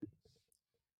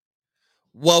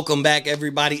Welcome back,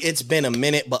 everybody. It's been a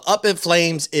minute, but Up in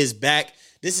Flames is back.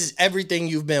 This is everything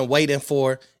you've been waiting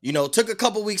for. Took a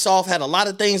couple weeks off, had a lot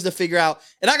of things to figure out,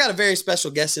 and I got a very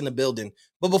special guest in the building.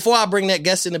 But before I bring that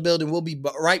guest in the building, we'll be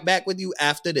right back with you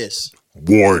after this.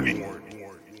 Warning,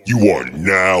 you are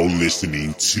now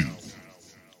listening to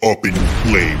Up in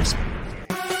Flames.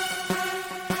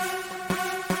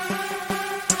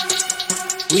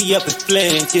 We up in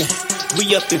flames, yeah.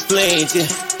 We up in flames, yeah.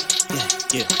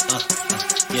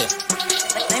 Yeah.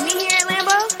 Let me hear it,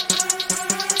 Lambo.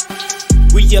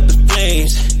 We up in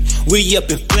flames. We up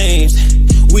in flames.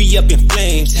 We up in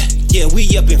flames. Yeah,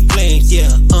 we up in flames, yeah.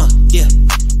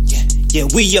 Yeah,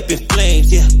 we up in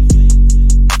flames, yeah.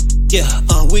 Yeah,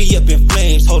 we up in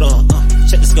flames. Hold on,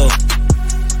 check this go.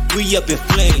 We up in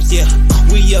flames, yeah.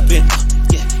 We up in,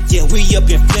 yeah, we up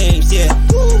in flames, yeah.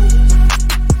 Woo.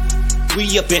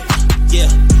 We up in, yeah.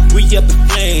 We up in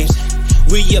flames.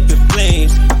 We up in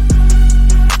flames.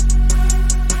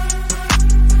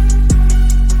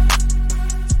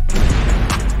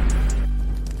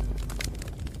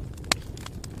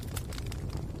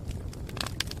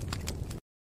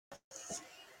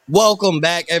 Welcome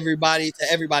back, everybody, to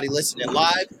everybody listening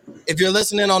live. If you're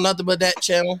listening on Nothing But That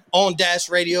channel on Dash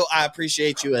Radio, I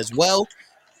appreciate you as well.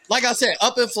 Like I said,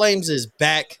 Up in Flames is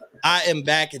back. I am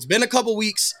back. It's been a couple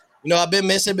weeks. I've been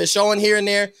missing, been showing here and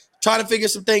there, trying to figure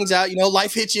some things out.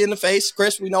 Life hits you in the face.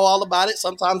 Chris, we know all about it.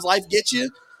 Sometimes life gets you.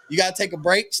 You got to take a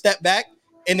break, step back,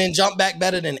 and then jump back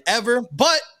better than ever.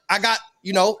 But I got,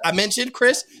 I mentioned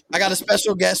Chris. I got a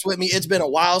special guest with me. It's been a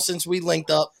while since we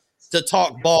linked up to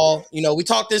talk ball. We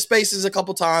talked in spaces a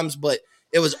couple times, but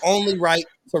it was only right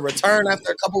to return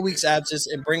after a couple weeks absence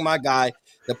and bring my guy,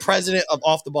 the president of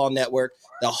Off the Ball Network,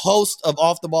 the host of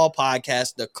Off the Ball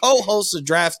Podcast, the co-host of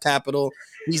Draft Capital.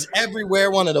 He's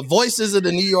everywhere, one of the voices of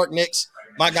the New York Knicks.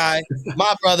 My guy,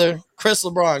 my brother, Chris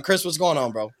LeBron. Chris, what's going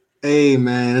on, bro? Hey,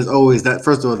 man, as always,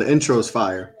 first of all, the intro is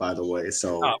fire, by the way.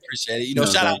 So I appreciate it.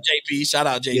 Shout out JP. Shout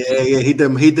out JP. Yeah,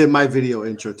 he did my video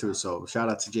intro too. So shout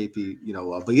out to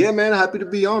JP. But yeah, man, happy to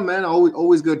be on, man.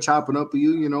 Always good chopping up with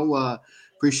you.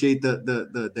 Appreciate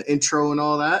the intro and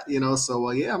all that. So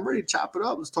yeah, I'm ready to chop it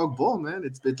up. Let's talk ball, man.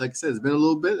 It's been, like I said, it's been a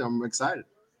little bit. I'm excited.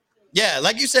 Yeah,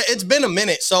 like you said, it's been a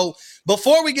minute. So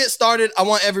before we get started, I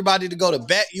want everybody to go to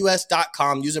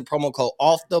betus.com using promo code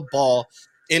OFFTHEBALL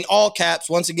in all caps.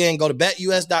 Once again, go to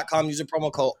betus.com using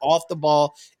promo code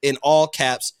OFFTHEBALL in all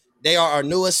caps. They are our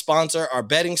newest sponsor, our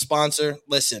betting sponsor.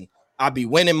 Listen, I be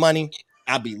winning money.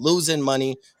 I be losing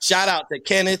money. Shout out to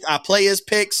Kenneth. I play his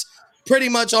picks pretty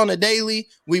much on a daily.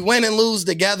 We win and lose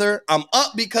together. I'm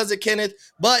up because of Kenneth.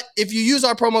 But if you use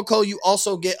our promo code, you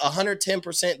also get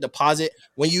 110% deposit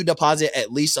when you deposit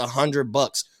at least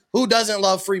 $100. Who doesn't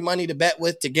love free money to bet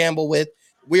with, to gamble with?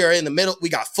 We are in the middle. We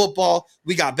got football.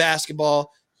 We got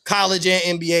basketball, college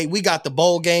and NBA. We got the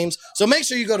bowl games. So make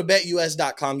sure you go to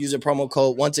betus.com using promo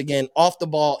code, once again, Off the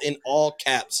Ball in all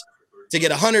caps, to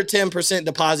get 110%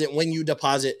 deposit when you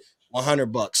deposit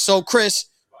 $100. So, Chris,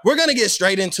 we're going to get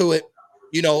straight into it.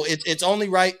 It's only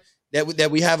right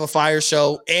that we have a fire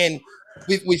show. And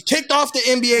we've kicked off the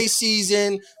NBA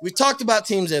season. We've talked about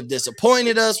teams that have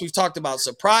disappointed us. We've talked about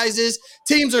surprises.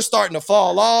 Teams are starting to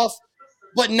fall off.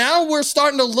 But now we're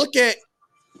starting to look at,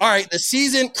 all right, the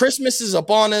season, Christmas is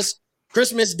upon us.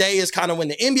 Christmas Day is kind of when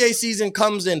the NBA season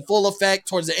comes in full effect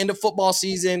towards the end of football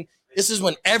season. This is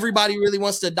when everybody really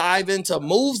wants to dive into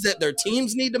moves that their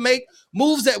teams need to make,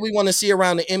 moves that we want to see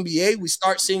around the NBA. We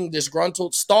start seeing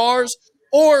disgruntled stars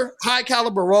or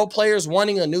high-caliber role players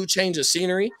wanting a new change of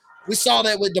scenery. We saw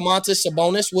that with Domantas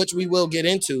Sabonis, which we will get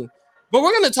into. But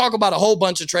we're going to talk about a whole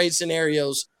bunch of trade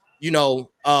scenarios.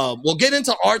 We'll get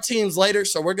into our teams later,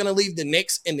 so we're going to leave the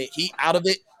Knicks and the Heat out of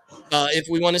it if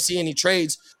we want to see any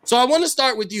trades. So I want to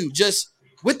start with you. Just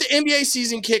with the NBA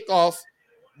season kickoff,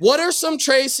 what are some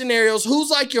trade scenarios? Who's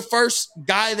like your first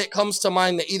guy that comes to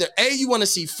mind that either A, you want to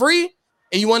see free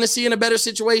and you want to see in a better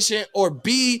situation, or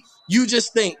B, you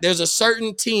just think there's a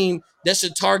certain team that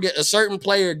should target a certain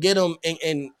player, get him,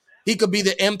 and he could be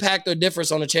the impact or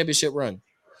difference on a championship run?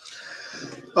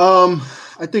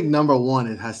 I think number one,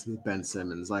 it has to be Ben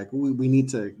Simmons. Like we need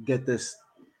to get this.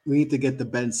 We need to get the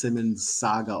Ben Simmons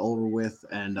saga over with.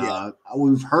 And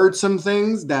we've heard some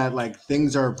things that like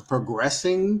things are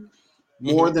progressing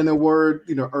more than they were,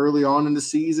 early on in the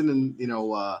season. And,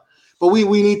 but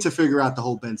we need to figure out the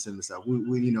whole Ben Simmons stuff.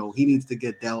 We he needs to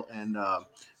get dealt. And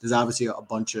there's obviously a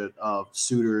bunch of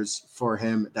suitors for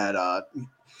him that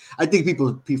I think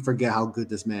people forget how good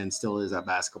this man still is at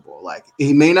basketball. Like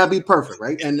he may not be perfect,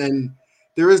 right? And then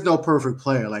there is no perfect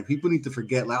player. Like people need to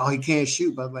forget, like, oh, he can't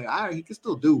shoot, but like, all right, he can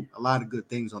still do a lot of good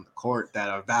things on the court that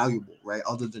are valuable, right?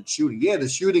 Other than shooting. Yeah, the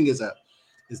shooting is a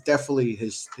is definitely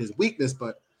his weakness.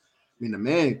 But I mean, the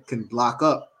man can block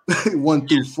up 1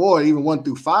 through 4, even 1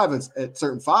 through 5 at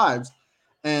certain fives,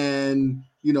 and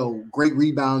great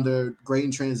rebounder, great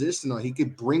in transition. He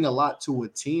could bring a lot to a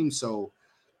team. So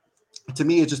to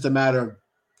me, it's just a matter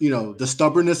of the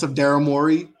stubbornness of Daryl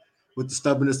Morey with the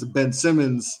stubbornness of Ben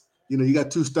Simmons. You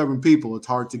got two stubborn people. It's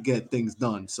hard to get things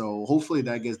done. So hopefully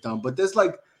that gets done. But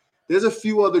there's a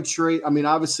few other trades. I mean,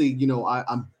 obviously,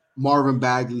 I'm Marvin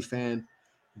Bagley fan,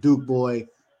 Duke boy.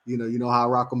 You know how I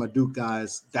rock with my Duke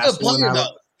guys. That's good player,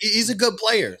 though. He's a good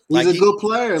player. He's a good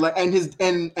player.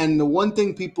 And the one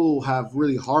thing people have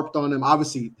really harped on him,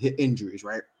 obviously, hit injuries,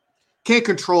 right? Can't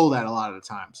control that a lot of the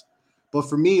times. But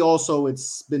for me, also,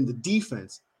 it's been the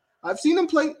defense. I've seen him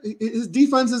play. His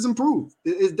defense has improved.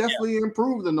 It's definitely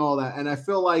improved and all that. And I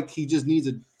feel like he just needs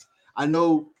a. I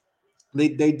know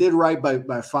they did right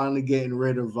by finally getting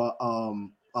rid of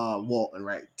Walton.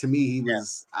 Right, to me, he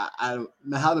was. I don't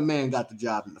know how the man got the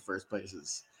job in the first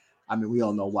place. I mean, we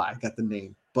all know why. Got the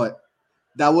name, but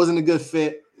that wasn't a good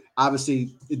fit.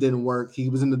 Obviously, it didn't work. He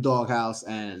was in the doghouse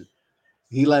and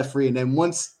he left free. And then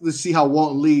once let's see how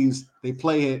Walton leaves, they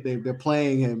play it. They're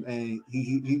playing him, and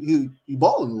he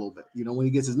balling a little bit. When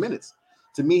he gets his minutes.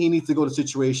 To me, he needs to go to a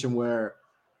situation where,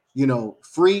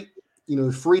 free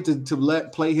to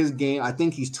play his game. I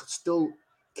think he's still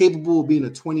capable of being a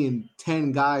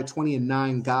 20-10 guy,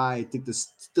 20-9 guy. I think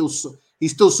he's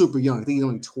still super young. I think he's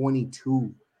only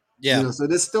 22. Yeah. So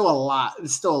there's still a lot.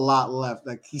 There's still a lot left.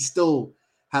 Like he still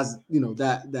has,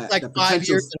 that like that 5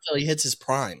 years until he hits his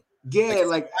prime. Yeah,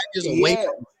 5 years away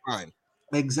from his prime.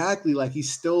 Exactly. Like he's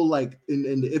still like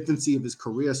in the infancy of his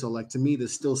career. So like to me,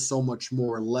 there's still so much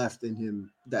more left in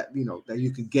him that that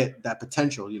you could get that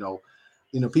potential.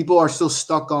 People are still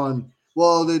stuck on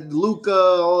the Luka,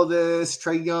 all this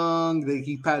Trae Young.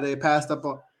 They passed up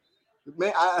on.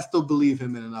 Man, I still believe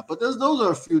him in enough. But those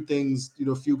are a few things.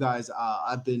 A few guys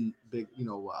I've been big.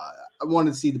 I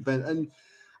wanted to see the bench, and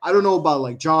I don't know about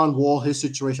like John Wall, his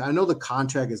situation. I know the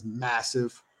contract is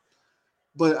massive,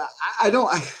 but I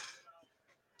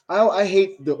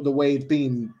hate the way it's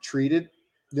being treated,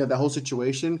 the whole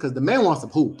situation, because the man wants to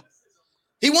hoop.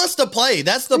 He wants to play.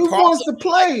 That's the problem. He wants to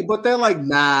play, but they're like,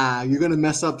 nah, you're going to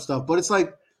mess up stuff. But it's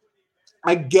like,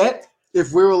 I get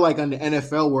if we were like on the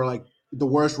NFL where like the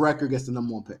worst record gets the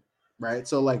number 1 pick, right?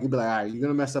 So like, you'd be like, all right, you're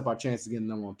going to mess up our chance of getting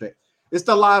the number 1 pick. It's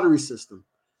the lottery system.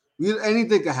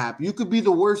 Anything could happen. You could be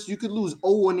the worst. You could lose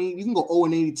 0-8. You can go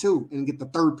 0-82 and get the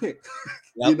 3rd pick,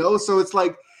 Yep. So it's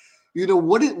like,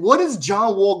 what is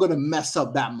John Wall going to mess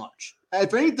up that much?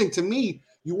 If anything, to me,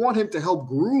 you want him to help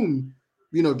groom,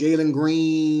 Jalen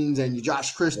Greens and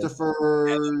Josh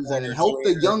Christophers and help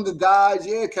the younger guys.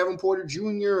 Yeah, Kevin Porter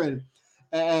Jr.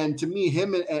 and to me,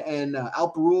 him and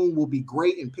Alperoon will be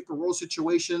great in pick and roll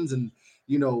situations. And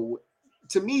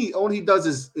to me, all he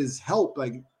does is help.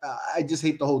 Like I just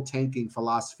hate the whole tanking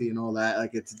philosophy and all that.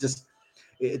 Like it's just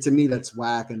to me that's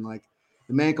whack. And like.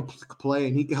 The man could play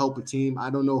and he can help a team. I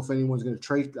don't know if anyone's going to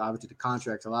trade. Obviously, the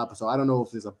contract's a lot, so I don't know if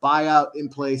there's a buyout in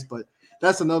place. But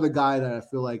that's another guy that I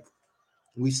feel like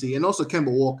we see, and also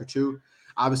Kemba Walker too.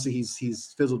 Obviously,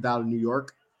 he's fizzled out in New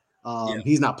York.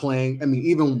 He's not playing. I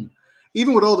mean,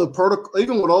 even with all the protocol,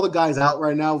 even with all the guys out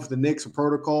right now with the Knicks and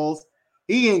protocols,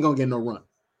 he ain't gonna get no run.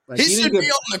 Like, he should be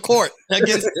on the court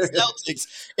against the Celtics,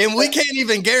 and we can't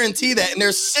even guarantee that. And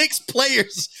there's 6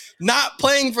 players not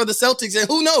playing for the Celtics, and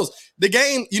who knows? The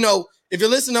game, if you're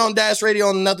listening on Dash Radio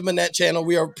on the Nothing But Net channel,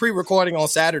 we are pre-recording on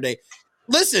Saturday.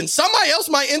 Listen, somebody else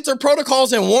might enter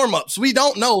protocols and warm-ups. We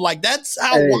don't know. Like, that's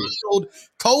how wild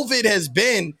COVID has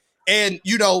been. And,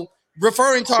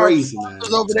 referring to crazy, our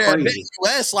over there at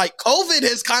US, like, COVID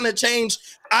has kind of changed.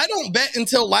 I don't bet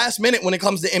until last minute when it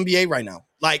comes to NBA right now.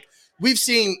 Like, we've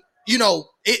seen,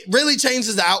 it really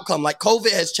changes the outcome. Like,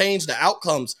 COVID has changed the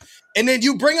outcomes. And then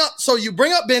you bring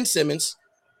up Ben Simmons,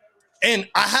 and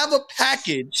I have a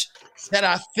package that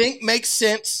I think makes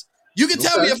sense. You can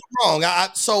tell me if I'm wrong.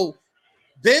 So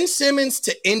Ben Simmons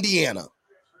to Indiana.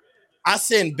 I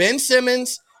send Ben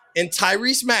Simmons and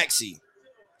Tyrese Maxey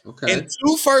and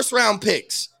 2 first-round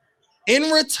picks. In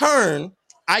return,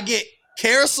 I get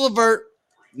Karis LeVert,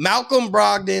 Malcolm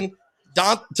Brogdon,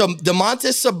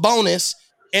 Domantas Sabonis,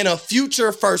 and a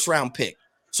future first-round pick.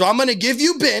 So I'm going to give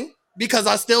you Ben because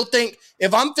I still think,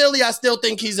 if I'm Philly, I still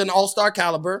think he's an all-star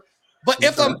caliber. But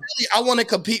if I'm Philly, I want to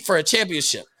compete for a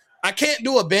championship. I can't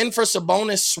do a Ben for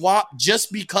Sabonis swap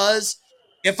just because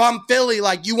if I'm Philly,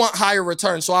 like, you want higher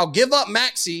returns. So I'll give up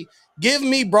Maxey, give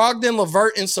me Brogdon,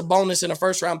 LeVert, and Sabonis in a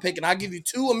first-round pick, and I'll give you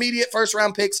 2 immediate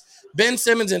first-round picks, Ben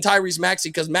Simmons and Tyrese Maxey,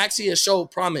 because Maxey has showed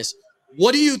promise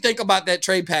What do you think about that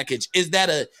trade package? Is that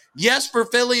a yes for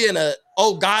Philly and a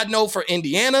oh God no for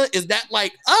Indiana? Is that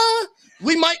like,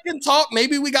 we might can talk.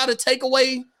 Maybe we got to take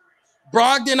away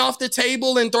Brogdon off the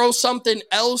table and throw something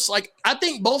else. Like, I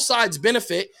think both sides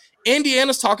benefit.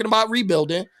 Indiana's talking about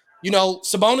rebuilding.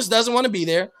 Sabonis doesn't want to be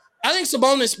there. I think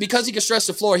Sabonis, because he can stretch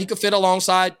the floor, he could fit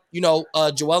alongside, Joel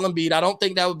Embiid. I don't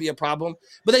think that would be a problem.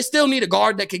 But they still need a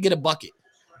guard that could get a bucket.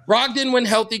 Brogdon, when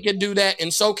healthy, can do that,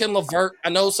 and so can LeVert. I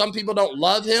know some people don't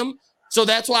love him, so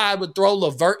that's why I would throw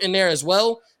LeVert in there as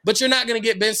well. But you're not going to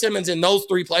get Ben Simmons and those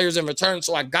three players in return,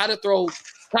 so I got to throw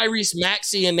Tyrese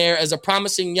Maxey in there as a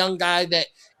promising young guy that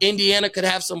Indiana could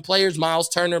have some players, Miles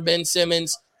Turner, Ben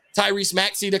Simmons, Tyrese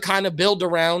Maxey to kind of build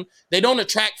around. They don't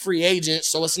attract free agents,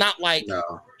 so it's not like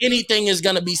anything is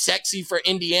going to be sexy for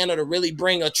Indiana to really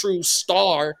bring a true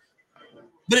star.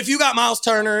 But if you got Miles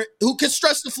Turner, who can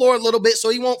stretch the floor a little bit so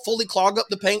he won't fully clog up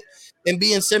the paint and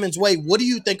be in Simmons' way, what do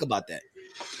you think about that?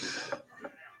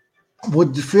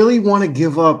 Would Philly want to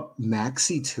give up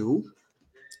Maxey too?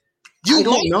 You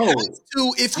don't know.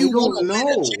 If you want to win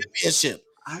a championship.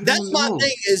 That's my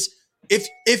thing is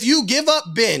if you give up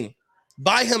Ben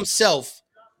by himself,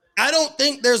 I don't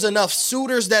think there's enough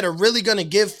suitors that are really going to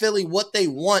give Philly what they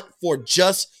want for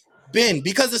just Ben,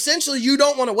 because essentially you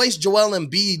don't want to waste Joel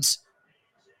Embiid's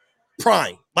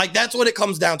prime. Like, that's what it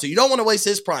comes down to. You don't want to waste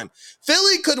his prime.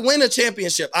 Philly could win a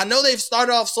championship. I know they've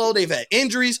started off slow. They've had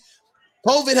injuries.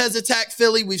 COVID has attacked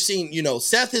Philly. We've seen,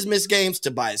 Seth has missed games,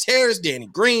 Tobias Harris, Danny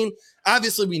Green.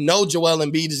 Obviously, we know Joel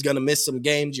Embiid is going to miss some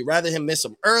games. You'd rather him miss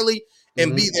them early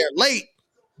and be there late.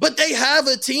 But they have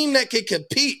a team that can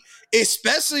compete,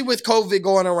 especially with COVID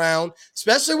going around,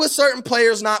 especially with certain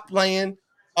players not playing,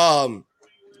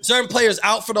 certain players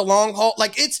out for the long haul.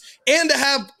 And to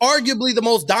have arguably the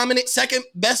most dominant, second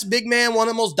best big man, one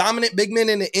of the most dominant big men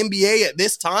in the NBA at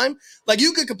this time.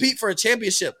 You could compete for a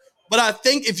championship. But I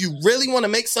think if you really want to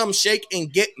make something shake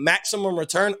and get maximum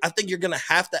return, I think you're going to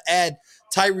have to add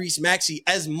Tyrese Maxey.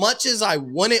 As much as I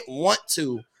wouldn't want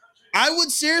to, I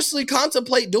would seriously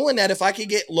contemplate doing that if I could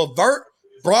get LeVert,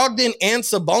 Brogdon, and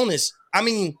Sabonis. I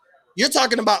mean, you're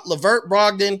talking about LeVert,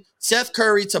 Brogdon, Seth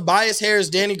Curry, Tobias Harris,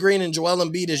 Danny Green, and Joel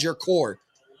Embiid as your core.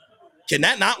 Can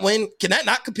that not win? Can that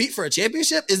not compete for a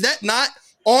championship? Is that not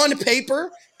on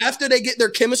paper after they get their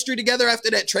chemistry together, after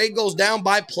that trade goes down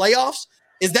by playoffs?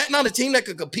 Is that not a team that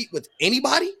could compete with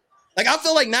anybody? I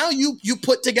feel like now you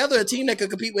put together a team that could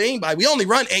compete with anybody. We only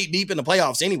run 8 deep in the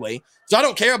playoffs anyway, so I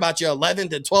don't care about your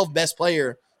 11th and 12th best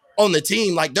player on the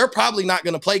team. They're probably not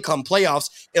going to play come playoffs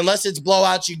unless it's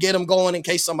blowouts. You get them going in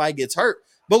case somebody gets hurt.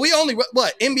 But we only,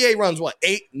 NBA runs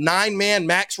 8, 9-man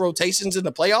max rotations in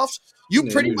the playoffs. You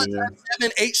pretty much have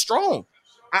 7, 8 strong.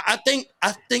 I think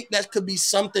that could be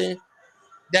something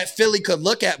that Philly could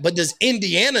look at. But does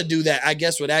Indiana do that, I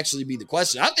guess, would actually be the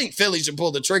question. I think Philly should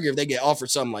pull the trigger if they get offered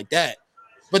something like that.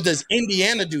 But does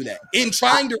Indiana do that? In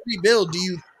trying to rebuild, do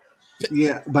you?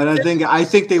 Yeah, but I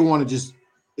think they want to just,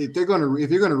 if you're gonna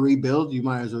rebuild, you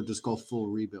might as well just go full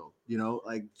rebuild.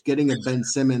 Getting a Ben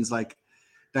Simmons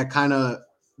that kind of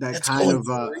like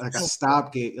a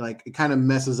stopgate, it kind of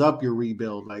messes up your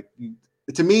rebuild.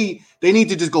 To me, they need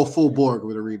to just go full board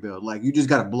with a rebuild. You just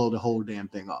got to blow the whole damn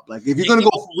thing up. If you're gonna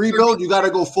go rebuild, you got to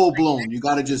go full blown. You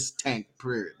got to just tank.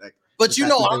 Period. But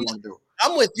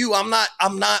I'm with you. I'm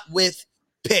not with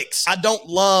picks. I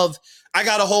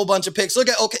got a whole bunch of picks.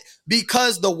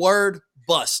 Because the word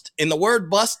bust, and the word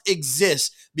bust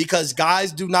exists because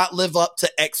guys do not live up to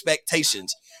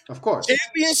expectations. Of course,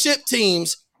 championship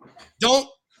teams don't.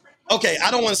 Okay,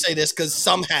 I don't want to say this because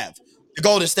some have. The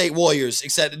Golden State Warriors,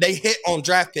 etc. They hit on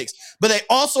draft picks, but they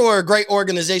also are a great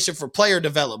organization for player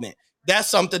development. That's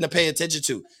something to pay attention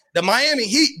to. The Miami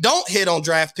Heat don't hit on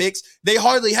draft picks. They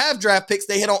hardly have draft picks.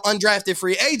 They hit on undrafted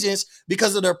free agents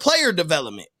because of their player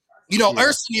development.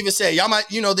 Erskine even said,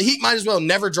 the Heat might as well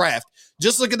never draft.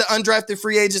 Just look at the undrafted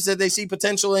free agents that they see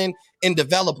potential in and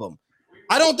develop them.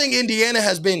 I don't think Indiana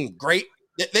has been great.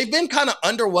 They've been kind of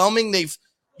underwhelming.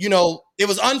 It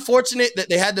was unfortunate that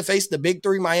they had to face the big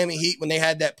three Miami Heat when they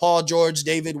had that Paul George,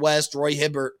 David West, Roy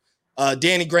Hibbert,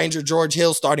 Danny Granger, George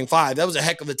Hill starting 5. That was a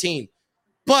heck of a team.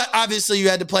 But obviously you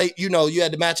had to play, you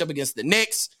had to match up against the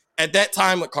Knicks at that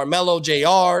time with Carmelo,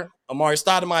 JR, Amari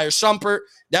Stoudemire, Shumpert.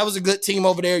 That was a good team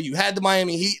over there. You had the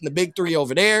Miami Heat and the big three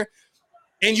over there.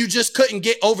 And you just couldn't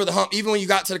get over the hump. Even when you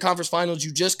got to the conference finals,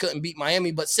 you just couldn't beat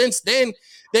Miami. But since then,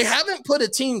 they haven't put a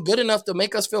team good enough to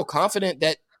make us feel confident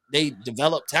that they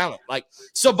develop talent.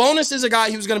 Sabonis is a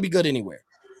guy who's going to be good anywhere.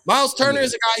 Miles Turner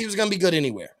is a guy who's going to be good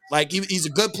anywhere. He's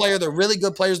a good player. They're really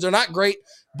good players. They're not great.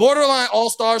 Borderline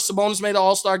all-stars. Sabonis made an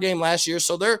all-star game last year.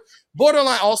 So they're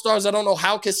borderline all-stars. I don't know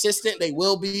how consistent they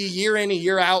will be year in and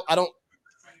year out.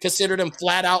 consider them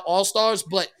flat out all-stars.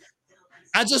 But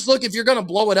I just look, if you're going to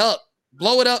blow it up,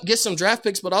 get some draft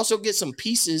picks, but also get some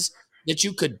pieces that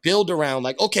you could build around.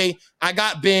 Like, okay, I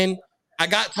got Ben, I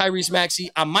got Tyrese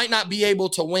Maxey. I might not be able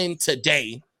to win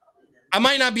today. I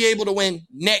might not be able to win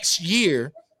next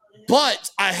year,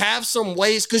 but I have some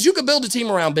ways, because you can build a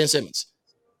team around Ben Simmons.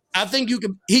 I think you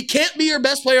can. He can't be your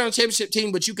best player on a championship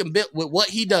team, but you can build with what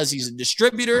he does. He's a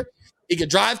distributor. He can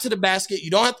drive to the basket.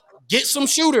 You don't have to get some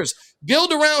shooters.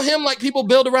 Build around him like people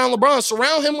build around LeBron.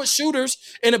 Surround him with shooters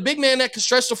and a big man that can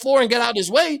stretch the floor and get out his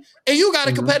way, and you got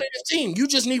a competitive team. You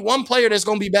just need one player that's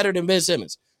going to be better than Ben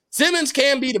Simmons. Simmons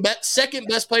can be the second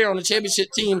best player on the championship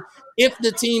team if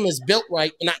the team is built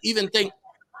right. And I even think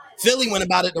Philly went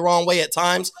about it the wrong way at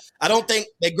times. I don't think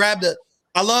they grabbed a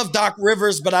 – I love Doc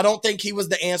Rivers, but I don't think he was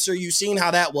the answer. You've seen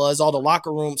how that was, all the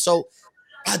locker room. So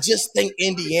I just think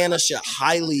Indiana should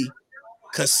highly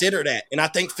consider that. And I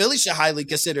think Philly should highly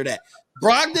consider that.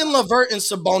 Brogdon, LeVert, and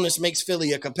Sabonis makes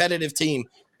Philly a competitive team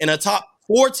and a top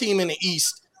 4 team in the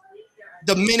East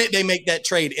the minute they make that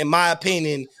trade, in my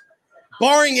opinion,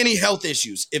 barring any health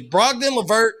issues. If Brogdon,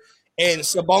 LeVert, and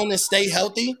Sabonis stay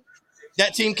healthy,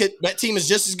 that team is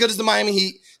just as good as the Miami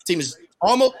Heat. Team is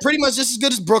almost pretty much just as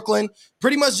good as Brooklyn,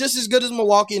 pretty much just as good as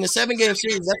Milwaukee. In a 7-game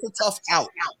series, that's a tough out.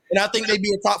 And I think they'd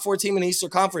be a top 4 team in the Eastern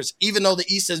Conference, even though the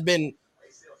East has been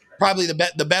probably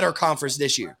the better conference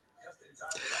this year.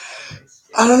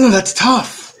 I don't know. That's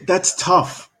tough.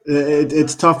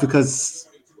 It's tough because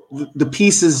the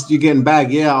pieces you're getting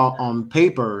back, on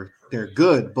paper, they're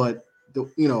good. But,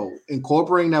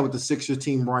 incorporating that with the Sixers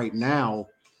team right now,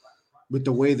 with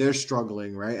the way they're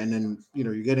struggling, right? And then,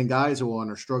 you're getting guys who are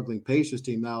on a struggling Pacers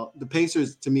team. Now, the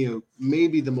Pacers, to me, are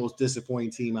maybe the most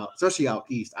disappointing team out, especially out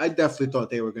East. I definitely thought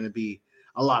they were going to be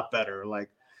a lot better. Like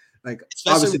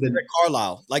especially with Rick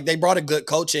Carlisle. Like, they brought a good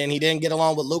coach in. He didn't get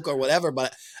along with Luka or whatever,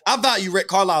 but I value Rick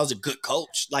Carlisle as a good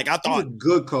coach. Like, I thought. He's a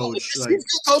good coach. He's a good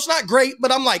coach, not great,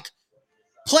 but I'm like,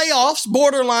 playoffs,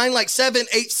 borderline, like 7,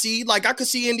 8 seed. Like, I could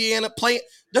see Indiana playing.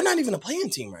 They're not even a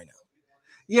playing team right now.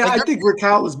 Yeah, I think Rick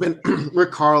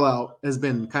Carlisle has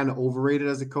been kind of overrated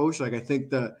as a coach. Like, I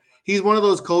think that he's one of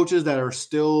those coaches that are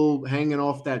still hanging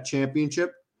off that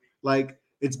championship. Like,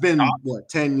 it's been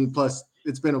 10 plus.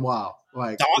 It's been a while.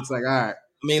 Like, Doc? It's like, all right.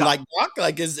 I mean, like Doc,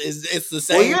 like it's the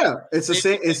same. Well, yeah, it's the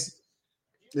same. It's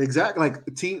exactly like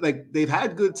the team. Like, they've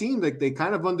had good teams. Like, they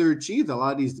kind of underachieved. A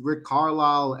lot of these Rick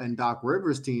Carlisle and Doc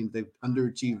Rivers teams, they've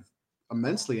underachieved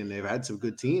immensely, and they've had some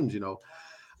good teams.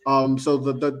 So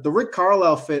the Rick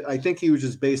Carlisle fit, I think he was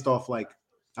just based off, like,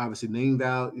 obviously named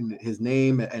out in his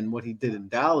name and what he did in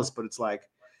Dallas, but it's like,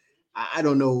 I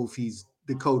don't know if he's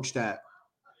the coach that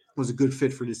was a good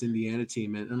fit for this Indiana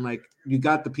team. And like, you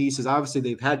got the pieces. Obviously,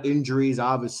 they've had injuries,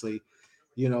 obviously,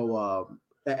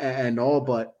 and all,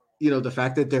 but, the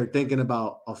fact that they're thinking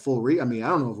about a full I mean, I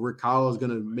don't know if Rick Carlisle is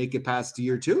going to make it past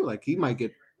year 2. Like, he might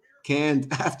get canned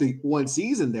after one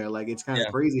season there. Like, it's kind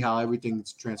of crazy how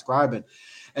everything's transcribing.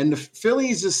 And the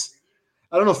Phillies just,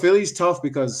 I don't know, Philly's tough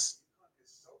because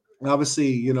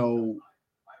obviously,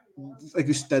 like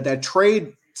you said, that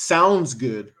trade sounds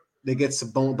good. They get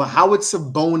Sabonis, but how would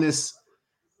Sabonis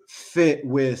fit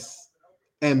with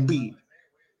Embiid?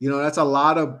 That's a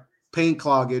lot of paint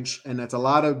cloggage and that's a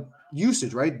lot of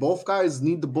usage, right? Both guys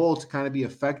need the ball to kind of be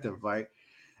effective, right?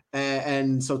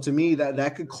 And so to me,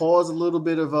 that could cause a little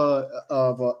bit of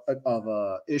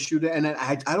a issue there. And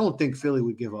I don't think Philly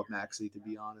would give up Maxey, to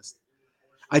be honest.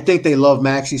 I think they love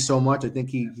Maxey so much. I think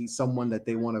he's someone that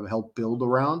they want to help build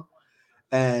around.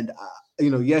 And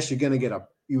yes,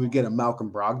 you would get a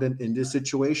Malcolm Brogdon in this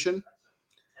situation.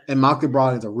 And Malcolm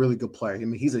Brogdon is a really good player. I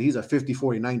mean, he's a 50,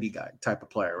 40, 90 guy type of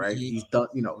player, right? He's done,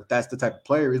 that's the type of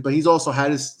player he is. But he's also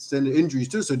had his injuries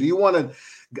too. So do you want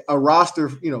a roster,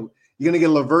 you're going to get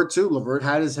LeVert too. LeVert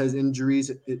has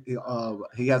injuries.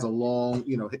 He has a long,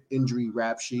 injury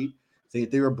rap sheet.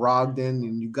 They were Brogdon,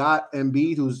 and you got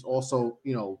Embiid, who's also,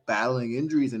 battling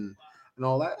injuries and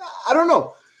all that. I don't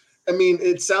know. I mean,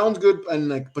 it sounds good,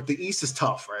 but the East is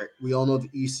tough, right? We all know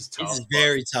the East is tough. It's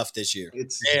very tough this year.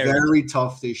 It's very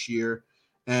tough this year,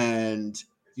 and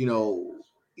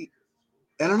I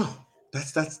don't know.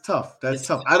 That's tough. That's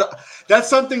tough. That's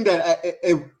something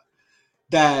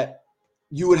that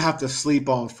you would have to sleep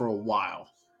on for a while,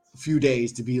 a few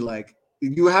days to be like.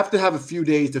 You have to have a few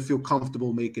days to feel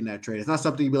comfortable making that trade. It's not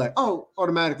something you'd be like, oh,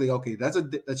 automatically, okay, that's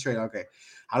a trade. Okay,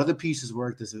 how do the pieces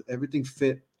work? Does everything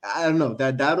fit? I don't know.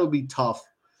 That'll be tough.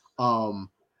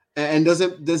 And does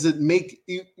it make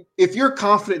you, if you're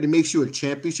confident it makes you a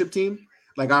championship team?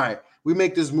 Like, all right, we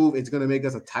make this move, it's going to make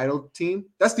us a title team.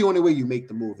 That's the only way you make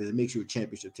the move, is it makes you a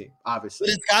championship team, obviously.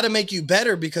 But it's got to make you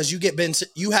better because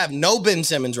you have no Ben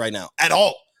Simmons right now at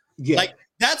all. Yeah. Like,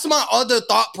 that's my other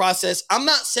thought process. I'm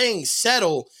not saying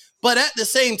settle, but at the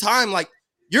same time, like,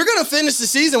 you're going to finish the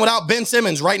season without Ben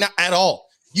Simmons right now at all.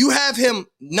 You have him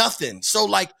nothing. So,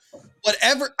 like,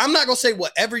 whatever, I'm not going to say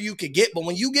whatever you could get, but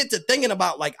when you get to thinking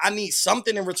about, like, I need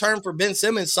something in return for Ben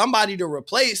Simmons, somebody to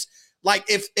replace, like,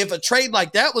 if a trade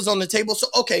like that was on the table, so,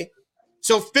 okay,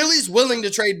 so Philly's willing to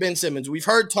trade Ben Simmons. We've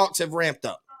heard talks have ramped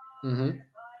up. Mm-hmm.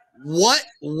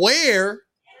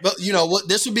 But you know what?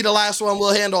 This would be the last one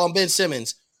we'll handle on Ben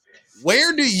Simmons.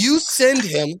 Where do you send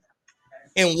him,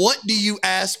 and what do you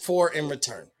ask for in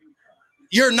return?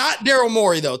 You're not Daryl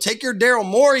Morey, though. Take your Daryl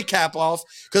Morey cap off,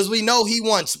 because we know he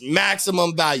wants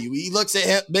maximum value. He looks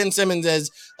at Ben Simmons as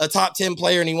a top 10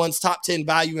 player, and he wants top 10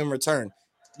 value in return.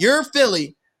 You're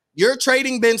Philly. You're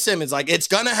trading Ben Simmons. Like, it's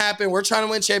going to happen. We're trying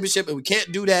to win championship, and we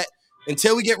can't do that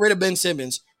until we get rid of Ben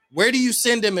Simmons. Where do you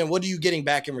send him, and what are you getting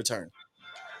back in return?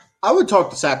 I would talk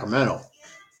to Sacramento.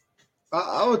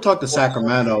 I would talk to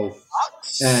Sacramento,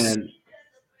 and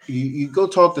you go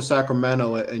talk to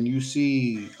Sacramento, and you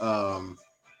see to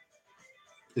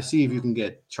see if you can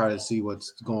try to see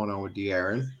what's going on with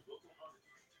De'Aaron,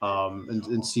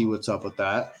 and see what's up with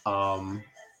that.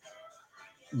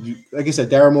 Like I said,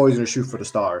 Daryl Morey's going to shoot for the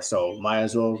stars, so might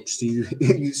as well see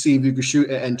if you can shoot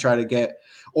and try to get,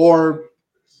 or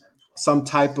some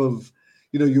type of,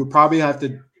 you'll probably have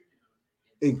to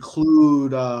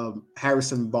include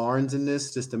Harrison Barnes in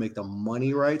this just to make the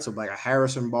money right. So like a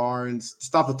Harrison Barnes,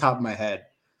 just off the top of my head,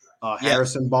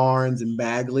 Harrison Barnes and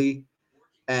Bagley,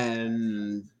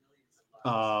 and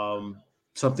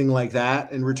something like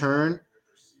that in return.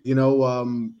 If you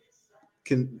want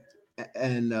to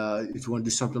do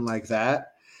something like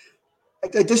that,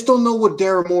 I just don't know what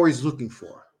Daryl Morey's looking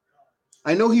for.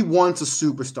 I know he wants a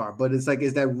superstar, but it's like,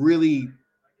 is that really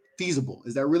feasible?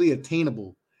 Is that really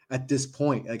attainable at this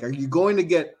point? Like, are you going to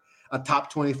get a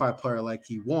top 25 player like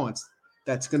he wants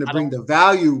that's going to bring the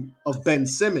value of Ben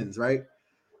Simmons, right?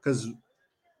 Because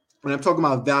when I'm talking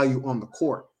about value on the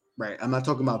court, right, I'm not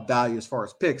talking about value as far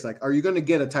as picks. Like, are you going to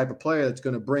get a type of player that's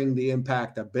going to bring the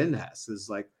impact that Ben has? Is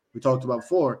like we talked about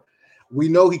before. We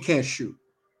know he can't shoot.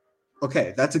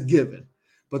 Okay, that's a given.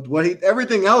 But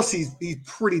everything else he's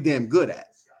pretty damn good at.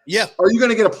 Yeah. Are you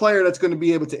going to get a player that's going to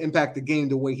be able to impact the game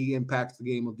the way he impacts the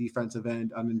game of defensive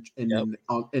end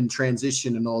in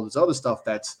transition and all this other stuff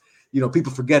that's,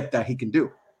 people forget that he can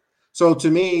do. So to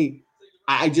me,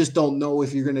 I just don't know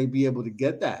if you're going to be able to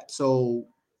get that. So,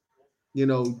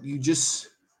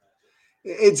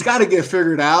 it's got to get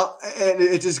figured out. And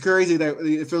it's just crazy that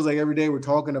it feels like every day we're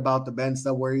talking about the Ben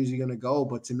stuff. Where is he going to go?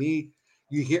 But to me,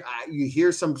 you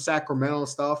hear some Sacramento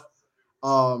stuff.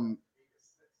 Whether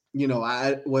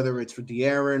it's for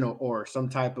De'Aaron or some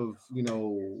type of,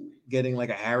 getting like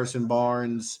a Harrison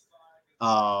Barnes,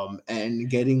 and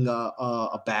getting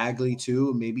a Bagley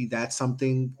too. Maybe that's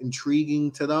something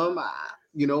intriguing to them,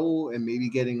 and maybe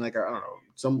getting like,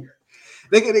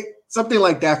 something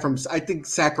like that from, I think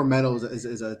Sacramento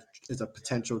is a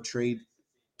potential trade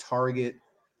target.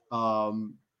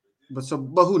 But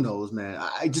who knows, man?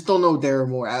 I just don't know Daryl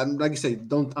Morey. Like you say,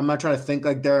 I'm not trying to think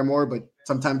like Daryl Morey, but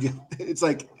sometimes it's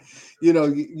like, you're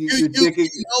thinking,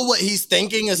 what he's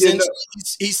thinking. Essentially,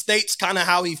 he states kind of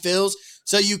how he feels.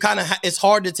 So you kind of, it's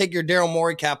hard to take your Daryl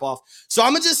Morey cap off. So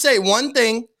I'm gonna just say one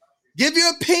thing, give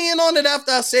your opinion on it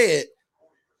after I say it.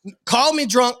 Call me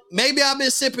drunk. Maybe I've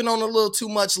been sipping on a little too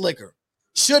much liquor.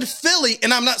 Should Philly,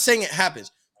 and I'm not saying it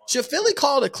happens, should Philly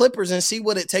call the Clippers and see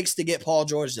what it takes to get Paul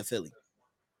George to Philly?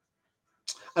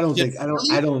 I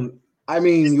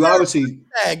mean, you obviously.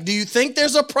 Do you think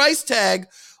there's a price tag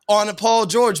on a Paul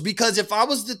George? Because if I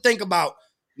was to think about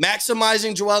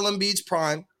maximizing Joel Embiid's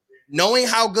prime, knowing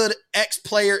how good X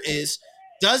player is,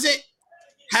 does it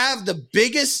have the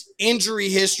biggest injury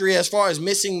history as far as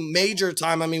missing major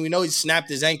time? I mean, we know he snapped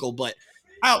his ankle, but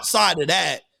outside of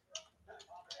that,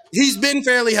 he's been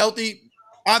fairly healthy.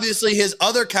 Obviously, his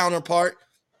other counterpart.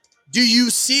 Do you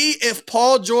see if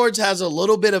Paul George has a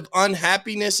little bit of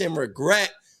unhappiness and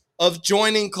regret of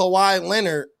joining Kawhi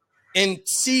Leonard, and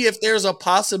see if there's a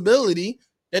possibility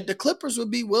that the Clippers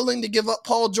would be willing to give up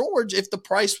Paul George if the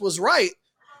price was right?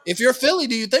 If you're Philly,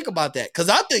 do you think about that? Because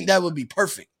I think that would be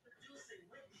perfect.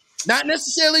 Not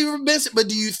necessarily remiss, but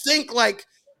do you think like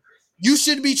you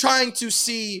should be trying to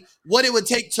see what it would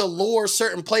take to lure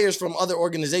certain players from other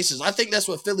organizations? I think that's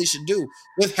what Philly should do.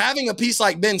 With having a piece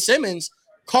like Ben Simmons,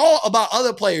 call about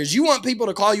other players. You want people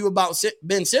to call you about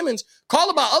Ben Simmons,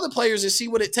 call about other players and see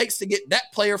what it takes to get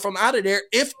that player from out of there,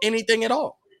 if anything at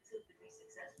all.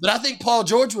 But I think Paul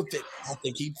George would fit. I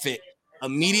think he'd fit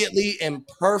immediately and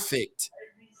perfect.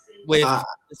 with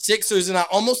the Sixers, and I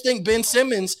almost think Ben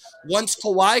Simmons, once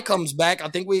Kawhi comes back, I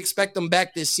think we expect him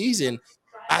back this season.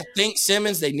 I think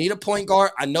Simmons, they need a point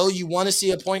guard. I know you want to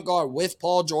see a point guard with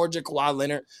Paul George and Kawhi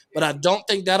Leonard, but I don't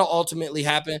think that'll ultimately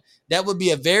happen. That would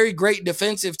be a very great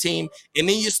defensive team. And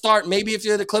then you start, maybe if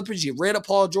you're the Clippers, you rid of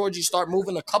Paul George, you start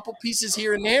moving a couple pieces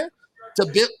here and there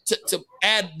to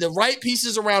add the right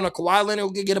pieces around a Kawhi Leonard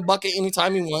who can get a bucket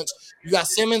anytime he wants. You got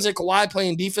Simmons and Kawhi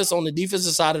playing defense on the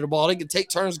defensive side of the ball. They can take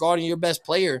turns guarding your best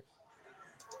player.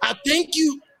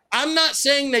 I'm not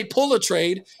saying they pull a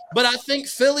trade, but I think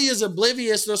Philly is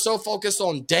oblivious. They're so focused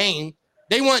on Dame.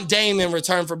 They want Dame in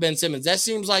return for Ben Simmons. That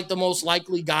seems like the most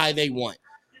likely guy they want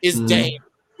is Dame.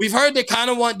 We've heard they kind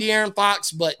of want De'Aaron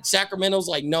Fox, but Sacramento's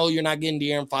like, no, you're not getting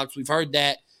De'Aaron Fox. We've heard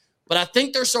that. But I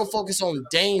think they're so focused on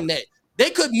Dame that they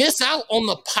could miss out on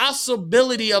the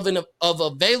possibility of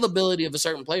availability of a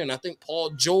certain player. And I think Paul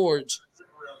George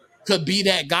could be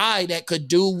that guy that could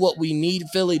do what we need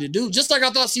Philly to do, just like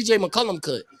I thought CJ McCollum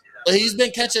could. But he's been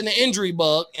catching the injury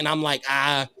bug, and I'm like,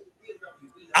 I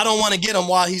don't want to get him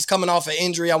while he's coming off an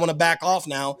injury. I want to back off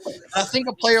now. And I think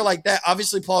a player like that,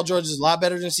 obviously Paul George is a lot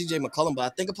better than CJ McCollum, but I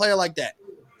think a player like that,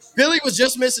 Philly was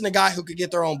just missing a guy who could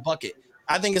get their own bucket.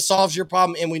 I think it solves your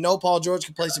problem, and we know Paul George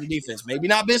can play some defense. Maybe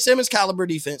not Ben Simmons caliber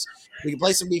defense. We can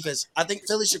play some defense. I think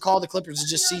Philly should call the Clippers and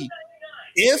just see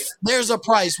if there's a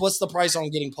price, what's the price on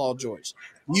getting Paul George?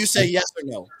 You say yes or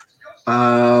no.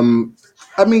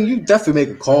 I mean, you definitely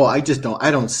make a call. I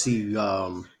don't see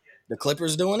the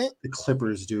Clippers doing it. The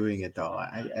Clippers doing it though.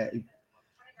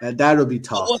 That would be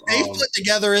tough. What they put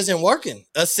together isn't working.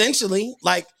 Essentially,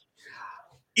 like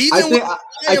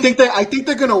I think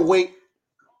they're gonna wait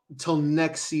until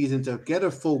next season to get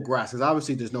a full grasp, because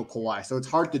obviously there's no Kawhi, so it's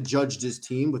hard to judge this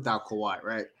team without Kawhi,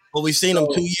 right? Well, we've seen them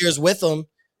 2 years with him,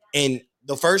 and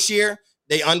the first year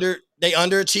they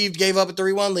underachieved, gave up a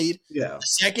 3-1 lead. Yeah. The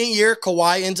second year,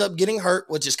 Kawhi ends up getting hurt,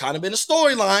 which has kind of been a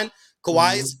storyline.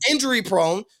 Kawhi is injury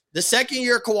prone. The second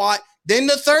year, Kawhi. Then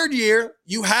the third year,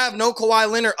 you have no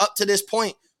Kawhi Leonard up to this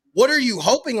point. What are you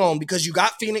hoping on? Because you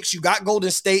got Phoenix, you got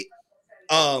Golden State,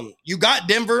 you got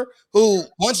Denver, who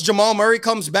once Jamal Murray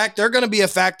comes back, they're going to be a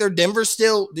factor. Denver's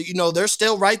still, they're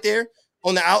still right there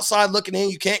on the outside looking in.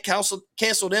 You can't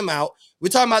cancel them out. We're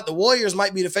talking about the Warriors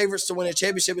might be the favorites to win a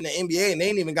championship in the NBA, and they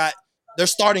ain't even got their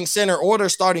starting center or their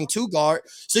starting two guard.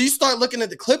 So you start looking at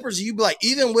the Clippers, and you be like,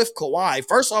 even with Kawhi,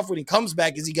 first off, when he comes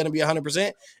back, is he going to be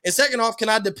 100%? And second off, can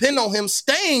I depend on him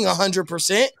staying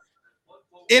 100%?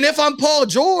 And if I'm Paul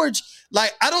George, I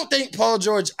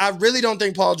really don't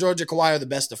think Paul George and Kawhi are the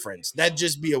best of friends. That'd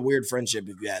just be a weird friendship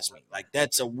if you ask me.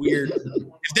 That's a weird –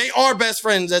 if they are best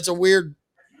friends, that's a weird,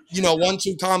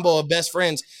 1-2 combo of best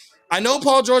friends. I know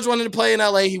Paul George wanted to play in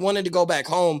LA. He wanted to go back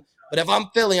home. But if I'm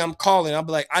Philly, I'm calling. I'll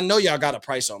be like, I know y'all got a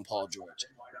price on Paul George.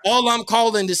 All I'm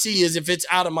calling to see is if it's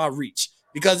out of my reach.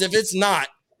 Because if it's not,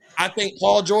 I think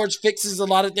Paul George fixes a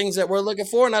lot of things that we're looking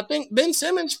for. And I think Ben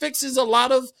Simmons fixes a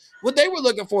lot of what they were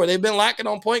looking for. They've been lacking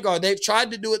on point guard. They've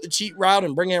tried to do it the cheap route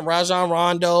and bring in Rajon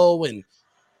Rondo and,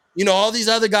 all these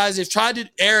other guys. They've tried to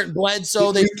Eric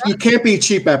Bledsoe. You can't be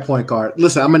cheap at point guard.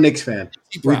 Listen, I'm a Knicks fan.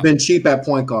 We've been cheap at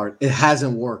point guard. It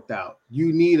hasn't worked out.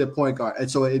 You need a point guard.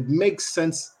 And so it makes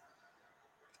sense.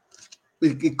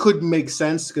 It could make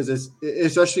sense because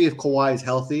especially if Kawhi is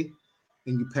healthy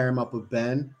and you pair him up with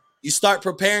Ben. You start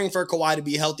preparing for Kawhi to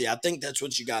be healthy. I think that's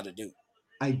what you got to do.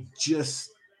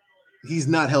 He's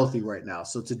not healthy right now.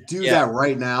 So to do that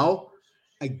right now,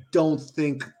 I don't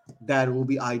think that will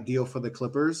be ideal for the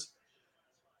Clippers.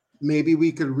 Maybe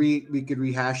we could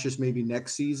rehash this maybe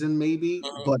next season, maybe.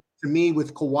 But to me,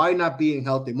 with Kawhi not being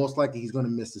healthy, most likely he's going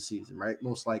to miss the season, right?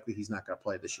 Most likely he's not going to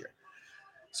play this year.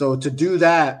 So to do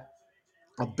that,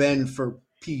 a Ben for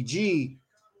PG,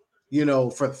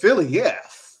 for Philly,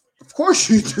 of course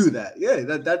you do that. Yeah,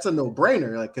 that's a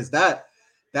no-brainer, because that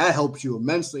helps you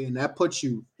immensely, and that puts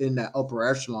you in that upper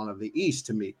echelon of the East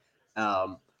to me,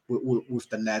 with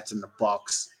the Nets and the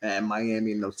Bucks and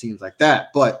Miami and those teams like that.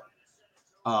 But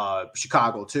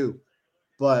Chicago too.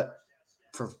 But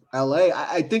for LA,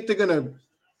 I think they're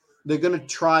gonna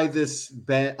try this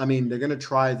Ben. I mean, they're gonna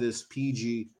try this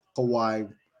PG Kawhi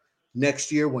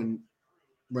next year when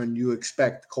you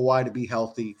expect Kawhi to be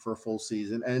healthy for a full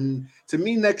season. And to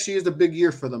me, next year is a big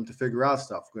year for them to figure out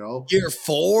stuff, Year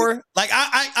 4?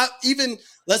 I even,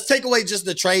 let's take away just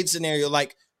the trade scenario.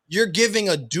 You're giving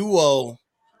a duo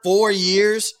 4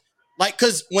 years.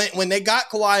 Because when they got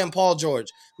Kawhi and Paul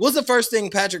George, what was the first thing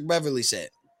Patrick Beverley said?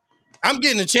 I'm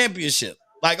getting a championship.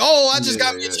 I just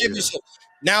got me a championship.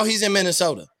 Yeah. Now he's in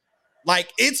Minnesota.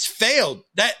 It's failed.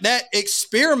 That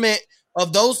experiment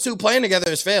of those two playing together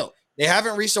has failed. They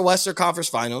haven't reached the Western Conference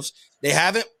Finals. They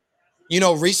haven't,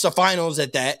 reached the finals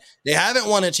at that. They haven't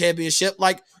won a championship.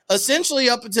 Like, essentially,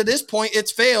 up until this point,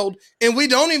 it's failed. And we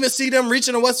don't even see them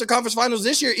reaching the Western Conference Finals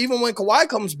this year, even when Kawhi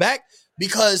comes back,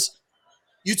 because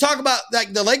you talk about,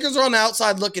 like, the Lakers are on the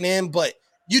outside looking in, but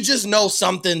you just know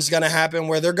something's going to happen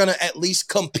where they're going to at least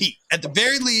compete. At the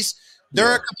very least,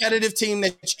 they're a competitive team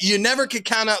that you never could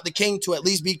count out the King to at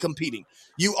least be competing.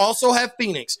 You also have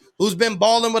Phoenix, who's been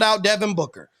balling without Devin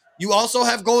Booker. You also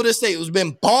have Golden State, who's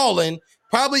been balling,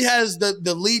 probably has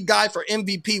the lead guy for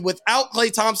MVP without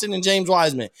Klay Thompson and James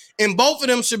Wiseman. And both of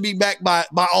them should be back by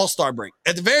All-Star break.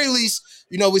 At the very least,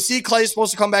 we see Klay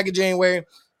supposed to come back in January.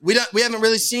 We haven't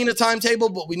really seen a timetable,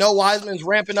 but we know Wiseman's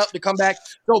ramping up to come back.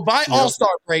 So by All-Star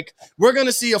break, we're going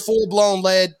to see a full-blown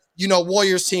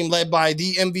Warriors team led by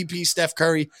the MVP Steph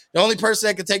Curry. The only person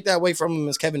that can take that away from him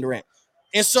is Kevin Durant.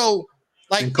 And so,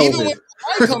 like, even when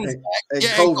Kawhi comes back,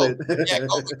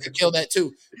 COVID could kill that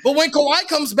too. But when Kawhi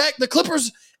comes back, the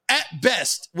Clippers, at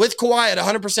best, with Kawhi at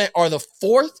 100%, are the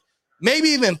fourth, maybe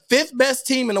even fifth best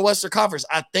team in the Western Conference.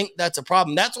 I think that's a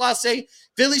problem. That's why I say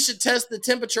Philly should test the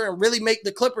temperature and really make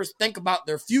the Clippers think about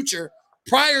their future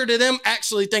prior to them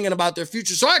actually thinking about their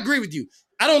future. So I agree with you.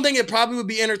 I don't think it probably would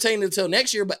be entertaining until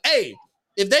next year. But, hey,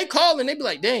 if they call and they be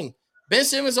like, dang, Ben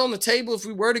Simmons on the table, if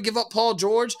we were to give up Paul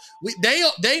George,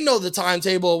 they know the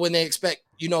timetable when they expect,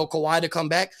 Kawhi to come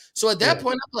back. So at that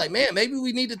point, I'm like, man, maybe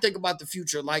we need to think about the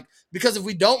future. Like, because if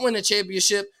we don't win a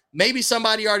championship, maybe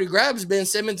somebody already grabs Ben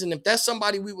Simmons. And if that's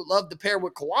somebody we would love to pair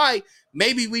with Kawhi,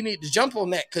 maybe we need to jump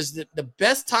on that, because the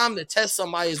best time to test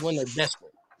somebody is when they're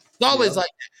desperate. It's always like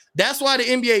that. That's why the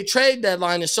NBA trade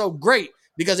deadline is so great,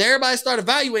 because everybody start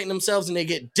evaluating themselves and they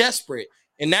get desperate.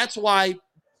 And that's why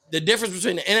the difference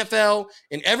between the NFL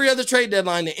and every other trade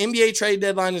deadline, the NBA trade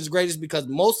deadline is greatest, because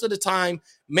most of the time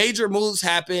major moves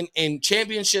happen and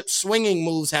championship swinging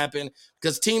moves happen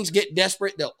because teams get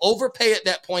desperate. They'll overpay at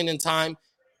that point in time.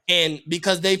 And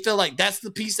because they feel like that's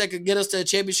the piece that could get us to a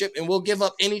championship, and we'll give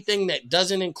up anything that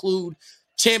doesn't include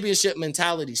championship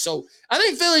mentality. So I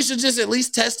think Philly should just at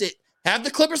least test it. Have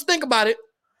the Clippers think about it.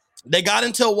 They got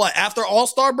until what? After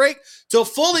All-Star break to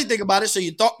fully think about it. So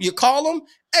you call them,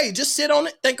 hey, just sit on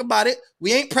it, think about it.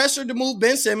 We ain't pressured to move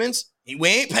Ben Simmons. We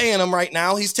ain't paying him right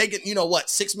now. He's taking,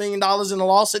 $6 million in a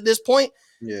loss at this point.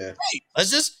 Yeah. Hey,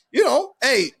 let's just,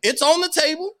 hey, it's on the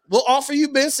table. We'll offer you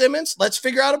Ben Simmons. Let's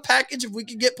figure out a package if we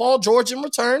can get Paul George in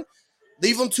return.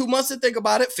 Leave them 2 months to think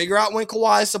about it. Figure out when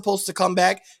Kawhi is supposed to come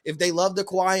back. If they love the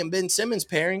Kawhi and Ben Simmons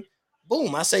pairing,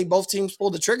 boom, I say both teams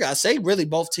pull the trigger. I say really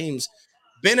both teams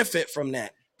benefit from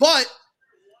that. But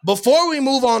before we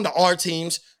move on to our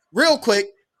teams, real quick,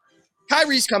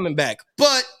 Kyrie's coming back.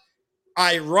 But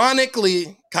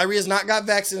ironically, Kyrie has not got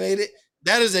vaccinated.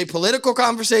 That is a political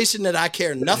conversation that I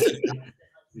care nothing about.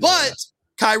 But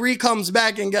Kyrie comes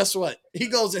back, and guess what? He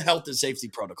goes in health and safety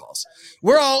protocols.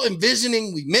 We're all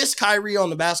envisioning we miss Kyrie on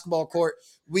the basketball court.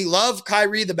 We love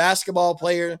Kyrie, the basketball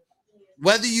player.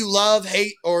 Whether you love,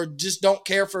 hate, or just don't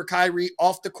care for Kyrie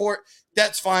off the court,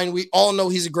 that's fine. We all know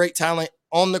he's a great talent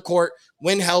on the court.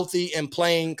 When healthy and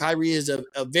playing, Kyrie is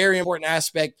a very important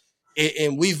aspect,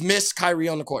 and we've missed Kyrie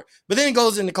on the court. But then he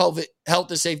goes into COVID health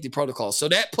and safety protocols. So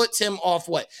that puts him off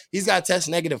what? He's got to test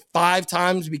negative 5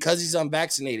 times because he's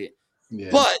unvaccinated. Yeah.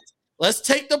 But let's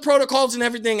take the protocols and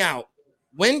everything out.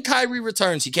 When Kyrie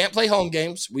returns, he can't play home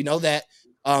games. We know that.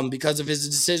 Because of his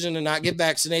decision to not get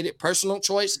vaccinated, personal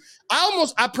choice.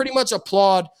 I pretty much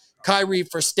applaud Kyrie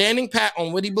for standing pat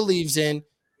on what he believes in,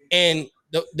 and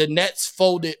the Nets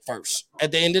folded first.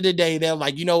 At the end of the day, they're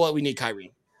like, you know what? We need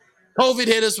Kyrie. COVID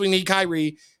hit us. We need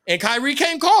Kyrie. And Kyrie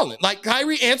came calling. Like,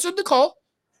 Kyrie answered the call.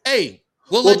 Hey,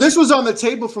 well this was on the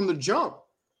table from the jump.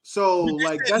 So,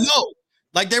 like, that's no.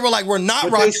 Like, they were like, we're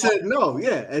not rocking. They said no,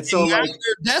 yeah. And so, like,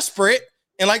 they're desperate.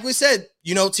 And like we said,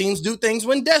 teams do things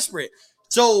when desperate.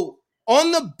 So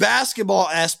on the basketball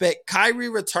aspect, Kyrie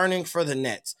returning for the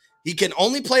Nets. He can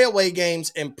only play away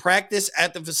games and practice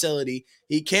at the facility.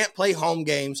 He can't play home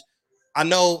games. I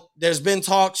know there's been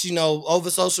talks, over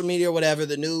social media or whatever.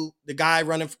 One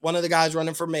of the guys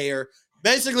running for mayor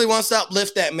basically wants to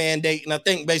uplift that mandate. And I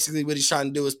think basically what he's trying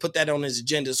to do is put that on his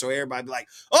agenda so everybody be like,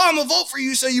 oh, I'm going to vote for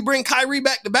you so you bring Kyrie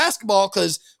back to basketball,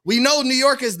 because we know New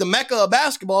York is the mecca of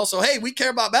basketball. So, hey, we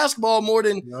care about basketball more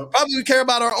than probably we care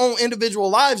about our own individual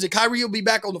lives. And Kyrie will be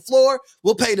back on the floor.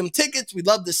 We'll pay them tickets. We'd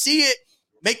love to see it.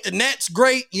 Make the Nets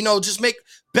great. Just make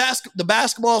the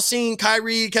basketball scene,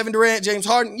 Kyrie, Kevin Durant, James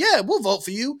Harden. Yeah, we'll vote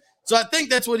for you. So I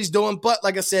think that's what he's doing. But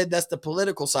like I said, that's the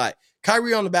political side.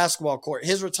 Kyrie on the basketball court,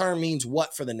 his return means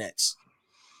what for the Nets?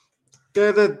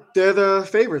 They're the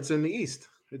favorites in the East.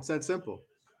 It's that simple.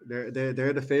 They're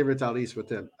the favorites out East with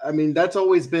him. I mean, that's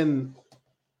always been,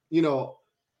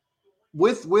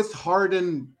 with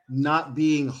Harden not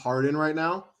being Harden right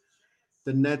now,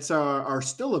 the Nets are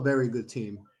still a very good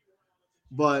team,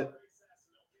 but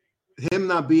him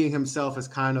not being himself has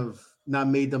kind of not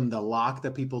made them the lock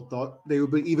that people thought they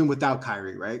would be, even without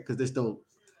Kyrie, right? Because they're still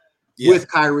with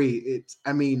Kyrie.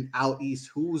 Out east,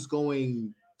 who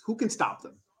can stop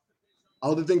them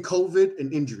other than COVID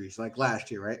and injuries like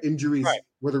last year, right? Injuries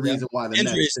were the reason why the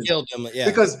injuries Nets killed them. Yeah,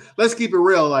 because let's keep it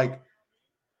real, like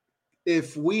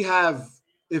if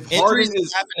Harden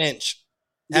is half an inch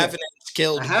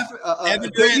killed.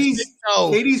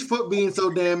 KD's foot being so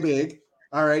damn big,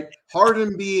 all right.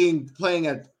 Harden playing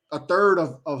at a third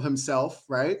of himself,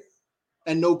 right,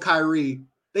 and no Kyrie,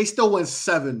 they still went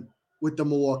 7 with the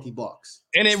Milwaukee Bucks.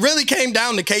 And it really came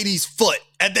down to KD's foot.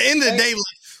 At the end of the day,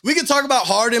 we can talk about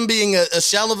Harden being a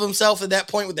shell of himself at that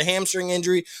point with the hamstring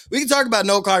injury. We can talk about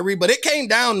no Kyrie, but it came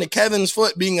down to Kevin's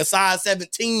foot being a size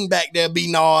 17 back there,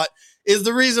 B-Nod, is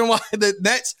the reason why the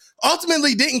Nets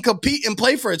ultimately didn't compete and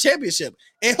play for a championship.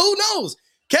 And who knows?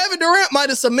 Kevin Durant might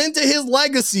have cemented his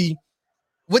legacy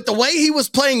with the way he was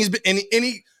playing. And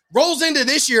he rolls into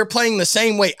this year playing the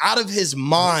same way, out of his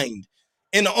mind.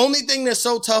 And the only thing that's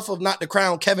so tough of not to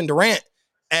crown Kevin Durant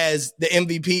as the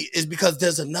MVP is because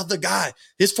there's another guy,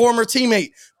 his former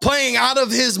teammate, playing out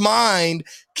of his mind,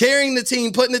 carrying the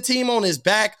team, putting the team on his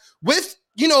back with,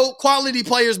 quality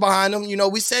players behind him.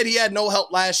 We said he had no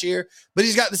help last year, but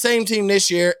he's got the same team this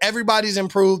year. Everybody's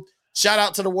improved. Shout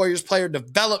out to the Warriors player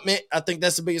development. I think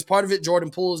that's the biggest part of it.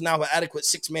 Jordan Poole is now an adequate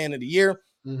 6th man of the year,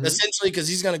 essentially, because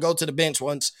he's going to go to the bench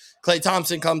once Klay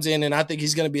Thompson comes in, and I think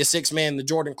he's going to be a 6th man, the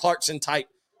Jordan Clarkson type,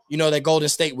 that Golden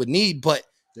State would need. But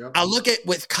I look at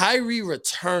with Kyrie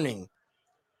returning,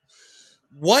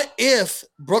 what if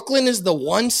Brooklyn is the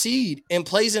 1 seed and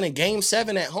plays in a game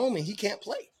 7 at home and he can't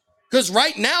play? Because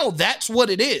right now, that's what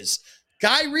it is.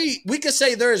 Kyrie, we could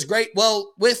say they're as great.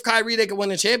 Well, with Kyrie, they could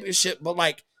win a championship, but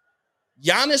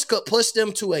Giannis could push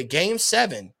them to a game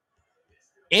 7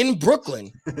 in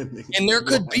Brooklyn, and there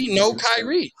could be no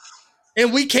Kyrie.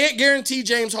 And we can't guarantee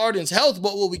James Harden's health,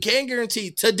 but what we can guarantee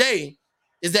today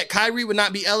is that Kyrie would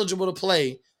not be eligible to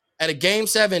play at a game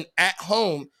 7 at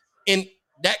home. And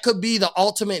that could be the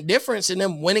ultimate difference in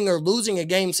them winning or losing a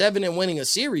game 7 and winning a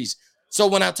series. So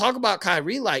when I talk about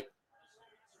Kyrie,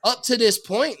 up to this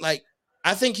point,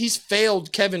 I think he's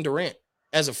failed Kevin Durant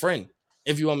as a friend,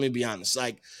 if you want me to be honest.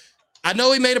 I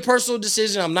know he made a personal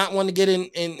decision. I'm not one to get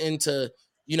into,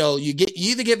 you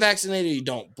either get vaccinated or you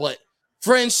don't. But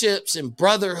friendships and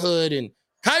brotherhood, and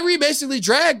Kyrie basically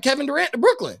dragged Kevin Durant to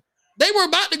Brooklyn. They were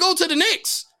about to go to the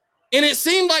Knicks. And it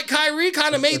seemed like Kyrie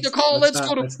kind of made the call.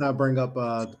 Let's not bring up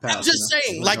the past. I'm just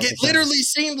saying, it literally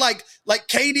seemed like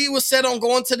KD was set on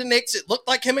going to the Knicks. It looked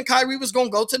like him and Kyrie was going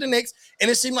to go to the Knicks.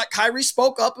 And it seemed like Kyrie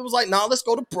spoke up. It was like, nah, let's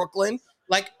go to Brooklyn.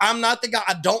 I'm not the guy.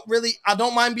 I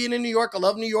don't mind being in New York. I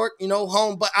love New York,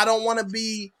 home. But I don't want to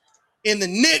be in the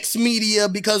Knicks media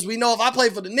because we know if I play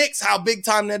for the Knicks, how big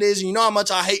time that is. And you know how much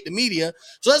I hate the media.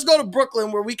 So let's go to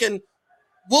Brooklyn where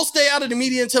we'll stay out of the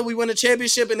media until we win a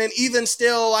championship. And then even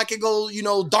still, I could go,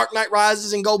 Dark Knight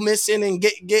Rises and go missing and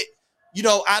get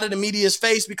out of the media's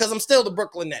face because I'm still the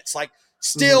Brooklyn Nets. I'm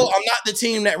not the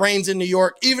team that reigns in New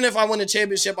York. Even if I win a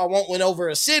championship, I won't win over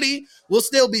a city. We'll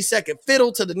still be second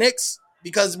fiddle to the Knicks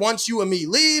because once you and me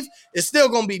leave, it's still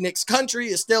going to be Knicks country.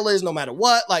 It still is no matter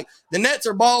what. The Nets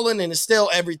are balling and it's still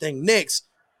everything Knicks.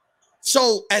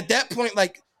 So at that point,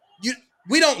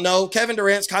 we don't know. Kevin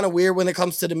Durant's kind of weird when it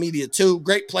comes to the media too.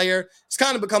 Great player. He's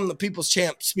kind of become the people's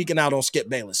champ speaking out on Skip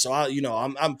Bayless. So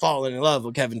I'm falling in love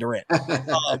with Kevin Durant.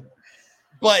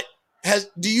 But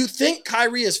do you think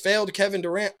Kyrie has failed Kevin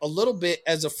Durant a little bit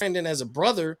as a friend and as a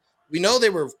brother? We know they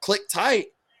were click tight,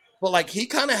 but he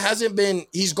kind of hasn't been.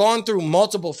 He's gone through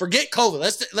multiple. Forget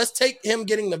COVID. Let's take him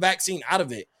getting the vaccine out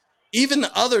of it. Even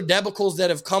the other debacles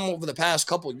that have come over the past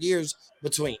couple of years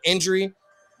between injury,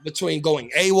 between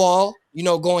going AWOL,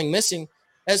 going missing,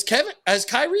 as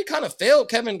Kyrie kind of failed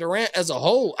Kevin Durant as a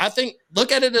whole. I think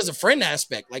look at it as a friend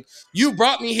aspect. You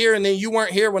brought me here and then you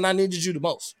weren't here when I needed you the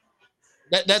most.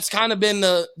 That's kind of been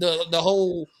the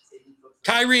whole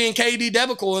Kyrie and KD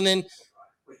debacle. And then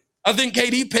I think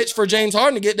KD pitched for James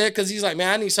Harden to get there because he's like,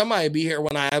 man, I need somebody to be here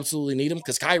when I absolutely need him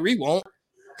because Kyrie won't.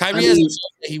 Kyrie hasn't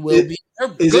shown that he will be.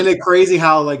 Isn't it crazy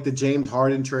how the James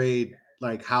Harden trade,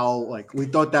 how we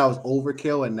thought that was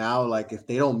overkill, and now if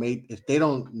they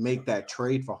don't make that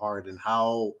trade for Harden,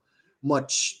 how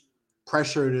much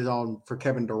pressure it is on for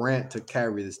Kevin Durant to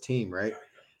carry this team, right?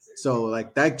 So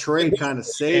that trade kind of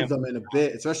saved them in a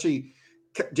bit, especially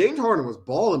James Harden was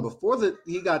balling before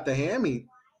he got the hammy.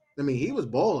 He was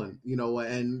balling,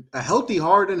 and a healthy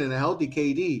Harden and a healthy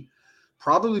KD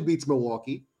probably beats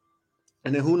Milwaukee.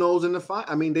 And then who knows in the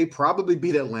final? I mean, they probably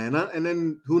beat Atlanta, and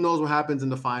then who knows what happens in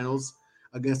the finals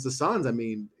against the Suns? I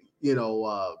mean,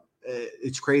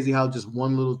 it's crazy how just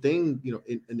one little thing,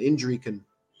 an injury can.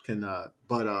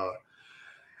 But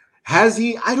has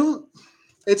he? I don't.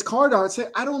 It's hard to say.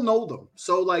 I don't know them.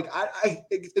 So like,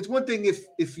 it's one thing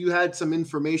if you had some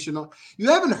information on, you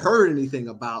haven't heard anything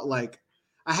about like.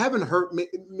 I haven't heard.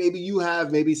 Maybe you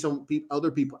have. Maybe some other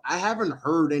people. I haven't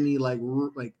heard any like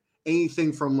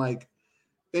anything from like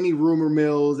any rumor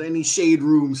mills, any shade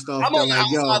room stuff. I'm on the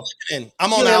outside looking in.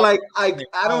 I'm on yeah, the like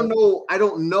I don't know. I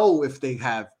don't know if they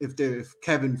have if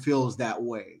Kevin feels that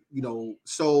way.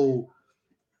 So.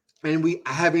 And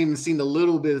I haven't even seen a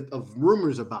little bit of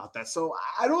rumors about that. So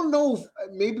I don't know.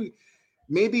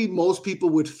 Maybe most people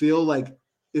would feel like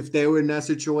if they were in that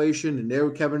situation and they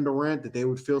were Kevin Durant, that they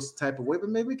would feel some type of way. But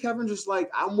maybe Kevin just like,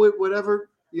 I'm with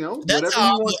whatever, That's whatever how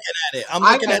you I'm want. looking at it. I'm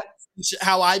looking at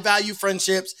how I value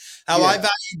friendships, how I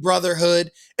value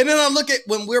brotherhood. And then I look at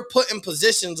when we're put in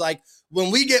positions, like when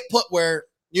we get put where,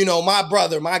 my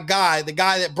brother, my guy, the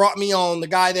guy that brought me on, the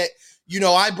guy that,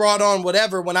 I brought on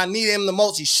whatever. When I needed him the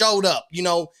most, he showed up,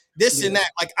 this and that.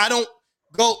 Like, I don't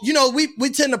go, we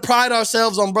tend to pride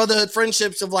ourselves on brotherhood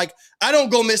friendships of like, I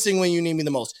don't go missing when you need me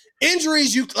the most.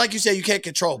 Injuries, like you said, you can't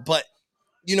control. But,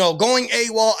 going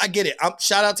AWOL, I get it.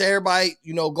 Shout out to everybody,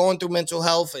 going through mental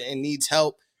health and needs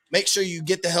help. Make sure you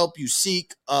get the help you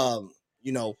seek. Hell,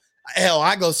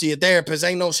 I go see a therapist.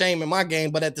 Ain't no shame in my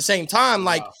game. But at the same time,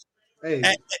 like,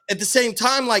 at the same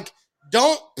time, like,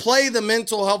 don't play the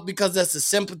mental health because that's a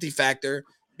sympathy factor.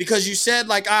 Because you said,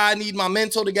 like, I need my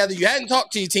mental together. You hadn't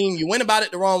talked to your team. You went about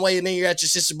it the wrong way, and then you're at your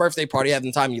sister's birthday party having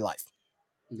the time of your life.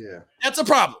 Yeah. That's a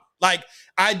problem. Like,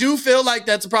 I do feel like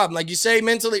that's a problem. Like you say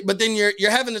mentally, but then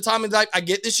you're having the time of life. I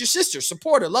get this, your sister,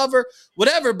 support her, love her,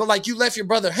 whatever. But, like, you left your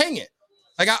brother hanging.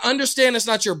 Like, I understand it's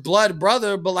not your blood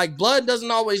brother, but, like, blood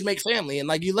doesn't always make family. And,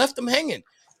 like, you left them hanging.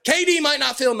 KD might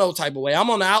not feel no type of way. I'm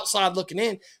on the outside looking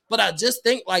in, but I just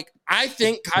think, like, I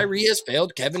think Kyrie has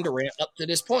failed Kevin Durant up to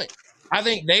this point. I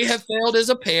think they have failed as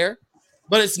a pair,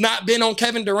 but it's not been on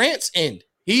Kevin Durant's end.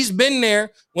 He's been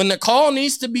there when the call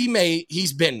needs to be made.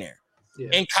 He's been there,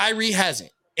 and Kyrie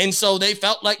hasn't. And so they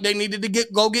felt like they needed to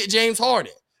go get James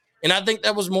Harden. And I think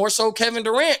that was more so Kevin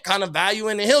Durant kind of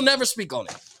valuing it. He'll never speak on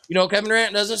it. Kevin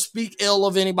Durant doesn't speak ill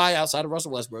of anybody outside of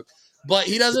Russell Westbrook. But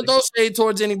he doesn't throw shade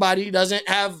towards anybody. He doesn't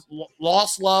have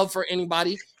lost love for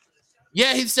anybody.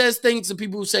 Yeah, he says things to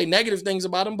people who say negative things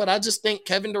about him, but I just think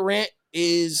Kevin Durant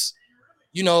is,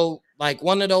 like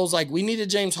one of those, like, we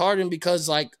needed James Harden because,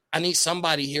 like, I need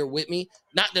somebody here with me.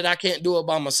 Not that I can't do it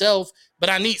by myself, but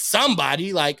I need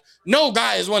somebody. Like, no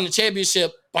guy has won the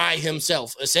championship by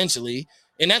himself, essentially.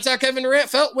 And that's how Kevin Durant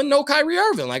felt with no Kyrie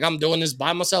Irving. Like, I'm doing this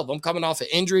by myself. I'm coming off an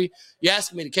injury. You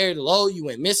asked me to carry the load. You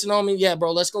went missing on me. Yeah,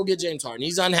 bro, let's go get James Harden.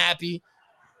 He's unhappy.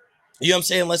 You know what I'm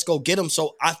saying? Let's go get him.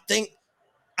 So I think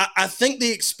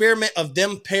the experiment of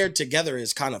them paired together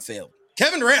has kind of failed.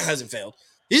 Kevin Durant hasn't failed.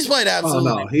 He's played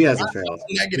absolutely. Oh, no, he hasn't failed.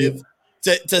 Negative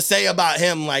to say about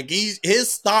him. Like,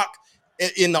 his stock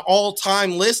in the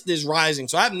all-time list is rising.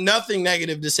 So I have nothing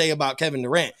negative to say about Kevin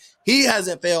Durant. He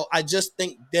hasn't failed. I just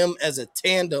think them as a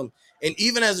tandem and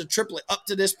even as a triplet up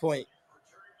to this point,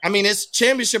 I mean, it's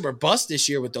championship or bust this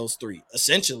year with those three,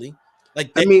 essentially.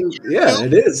 Like,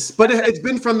 it is. But it's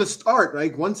been from the start.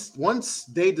 Like, once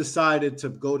they decided to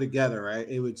go together, right,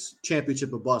 it was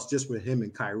championship or bust just with him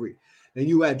and Kyrie. And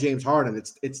you add James Harden,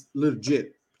 it's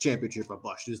legit championship or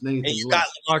bust. There's anything and you got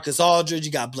Marcus Aldridge,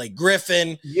 you got Blake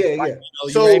Griffin. Yeah.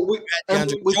 So we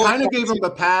kind of gave him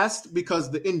a pass because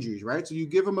the injuries, right? So you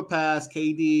give him a pass,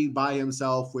 KD by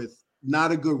himself with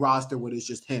not a good roster when it's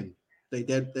just him.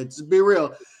 Let's be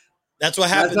real. That's what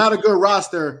happened. That's not a good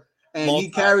roster. And he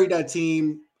carried that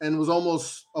team and was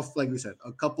almost, like we said,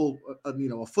 a couple,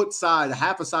 a foot size, a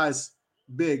half a size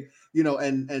big,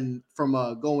 and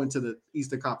from going to the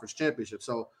Eastern Conference Championship.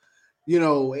 So,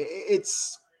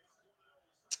 it's,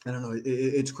 I don't know,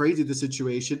 it's crazy, the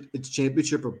situation. It's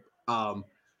championship or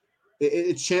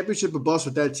it's championship or bust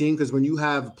with that team, because when you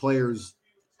have players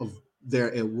of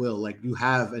their at will, like you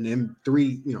have an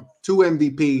M3, 2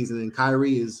 MVPs, and then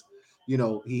Kyrie is,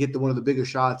 he hit one of the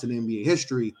biggest shots in NBA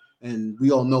history. And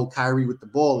we all know Kyrie with the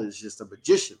ball is just a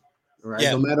magician, right?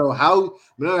 Yeah. No matter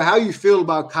how you feel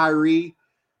about Kyrie,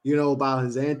 about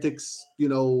his antics,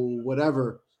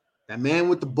 whatever, that man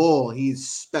with the ball, he's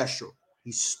special.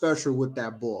 He's special with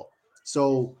that ball.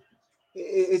 So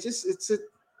I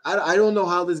don't know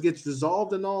how this gets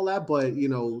resolved and all that, but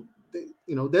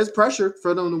there's pressure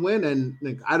for them to win, and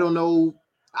like, I don't know.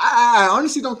 I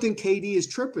honestly don't think KD is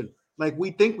tripping like we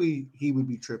think he would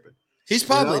be tripping. He's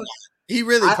probably not. He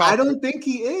really. I don't think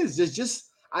he is. It's just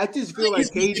I just feel like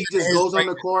KD just goes on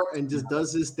the court and just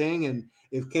does his thing. And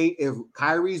if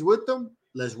Kyrie's with them,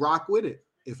 let's rock with it.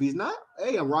 If he's not,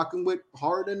 hey, I'm rocking with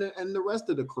Harden and the rest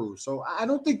of the crew. So I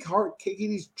don't think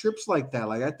KD's trips like that.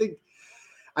 Like I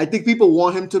think people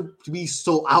want him to be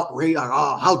so outraged. Like,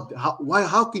 oh,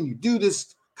 how can you do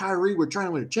this, Kyrie? We're trying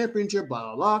to win a championship,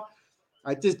 blah, blah, blah.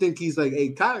 I just think he's like, hey,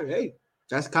 Kyrie, hey,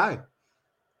 that's Kai.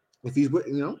 If he's,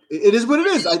 it is what it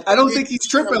is. I don't think he's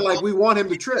tripping like we want him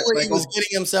to trip. Like he was getting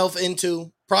himself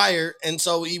into prior, and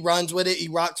so he runs with it. He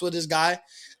rocks with his guy,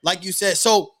 like you said.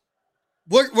 So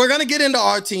we're gonna get into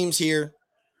our teams here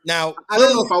now. I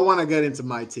don't know if I want to get into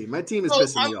my team. My team is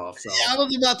pissing me off. So yeah, I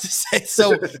was about to say.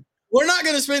 So we're not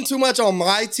gonna spend too much on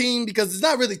my team because it's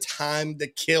not really time to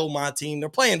kill my team. They're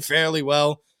playing fairly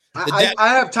well. I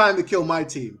have time to kill my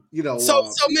team.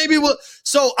 So maybe we'll.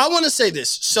 So I want to say this.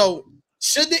 So.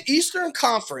 Should the Eastern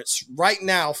Conference right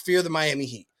now fear the Miami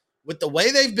Heat? With the way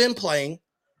they've been playing,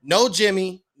 no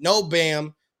Jimmy, no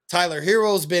Bam, Tyler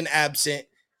Hero's been absent,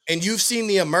 and you've seen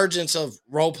the emergence of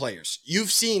role players.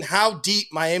 You've seen how deep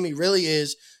Miami really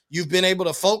is. You've been able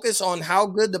to focus on how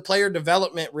good the player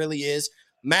development really is.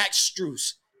 Max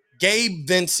Strus, Gabe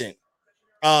Vincent.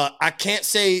 I can't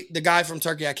say the guy from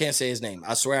Turkey. I can't say his name.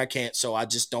 I swear I can't, so I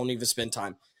just don't even spend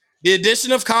time. The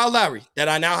addition of Kyle Lowry, that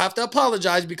I now have to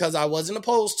apologize because I wasn't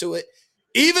opposed to it.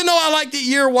 Even though I liked it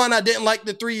year one, I didn't like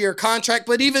the 3-year contract.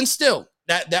 But even still,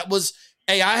 that was,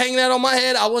 hey, I hang that on my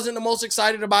head. I wasn't the most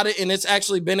excited about it, and it's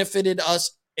actually benefited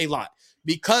us a lot.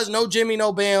 Because no Jimmy,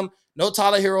 no Bam, no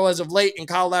Tyler Hero as of late, and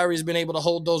Kyle Lowry has been able to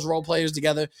hold those role players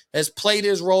together, has played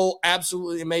his role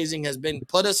absolutely amazing, has been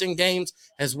put us in games,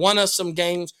 has won us some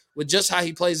games with just how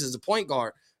he plays as a point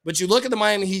guard. But you look at the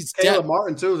Miami Heat's Caleb depth.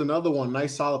 Martin, too, is another one.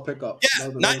 Nice, solid pickup. Yeah,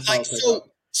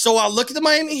 so I look at the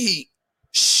Miami Heat.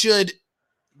 Should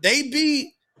they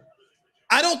be –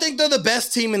 I don't think they're the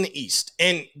best team in the East.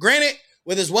 And granted,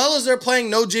 with as well as they're playing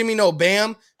no Jimmy, no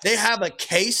Bam, they have a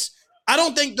case. I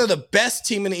don't think they're the best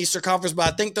team in the Eastern Conference,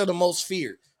 but I think they're the most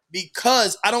feared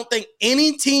because I don't think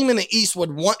any team in the East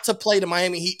would want to play the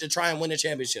Miami Heat to try and win a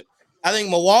championship. I think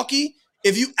Milwaukee –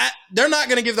 they're not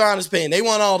going to give their honest opinion. They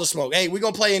want all the smoke. Hey, we're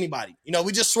going to play anybody.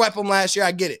 We just swept them last year.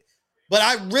 I get it. But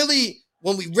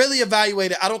when we really evaluate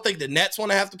it, I don't think the Nets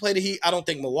want to have to play the Heat. I don't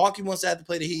think Milwaukee wants to have to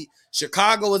play the Heat.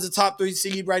 Chicago is a top 3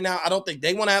 seed right now. I don't think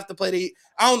they want to have to play the Heat.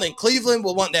 I don't think Cleveland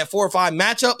will want that 4 or 5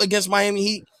 matchup against Miami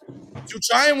Heat to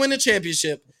try and win a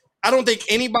championship. I don't think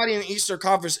anybody in the Eastern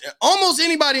Conference, almost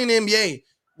anybody in the NBA,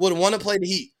 would want to play the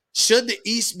Heat. Should the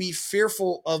East be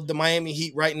fearful of the Miami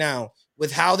Heat right now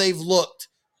with how they've looked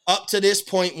up to this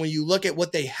point when you look at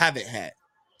what they haven't had?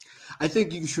 I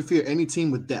think you should fear any team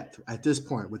with depth at this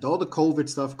point. With all the COVID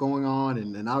stuff going on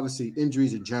and obviously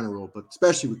injuries in general, but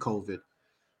especially with COVID,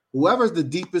 whoever's the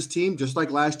deepest team, just like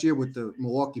last year with the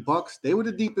Milwaukee Bucks, they were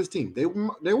the deepest team. They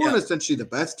weren't essentially the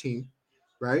best team,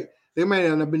 right? They might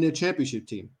not have been their championship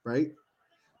team, right?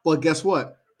 But guess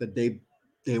what? That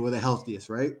they were the healthiest,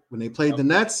 right? When they played the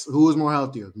Nets, who was more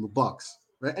healthier? The Bucks.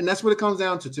 Right? And that's what it comes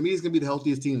down to. To me, it's going to be the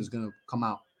healthiest team that's going to come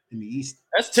out in the East.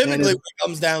 That's typically what it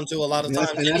comes down to a lot of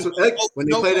times. And that's when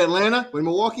they played Atlanta, when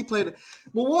Milwaukee played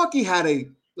 – Milwaukee had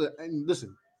and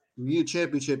listen, you need a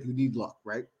championship, you need luck,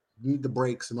 right? You need the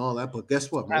breaks and all that. But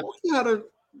guess what? Milwaukee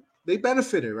they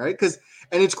benefited, right?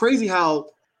 And it's crazy how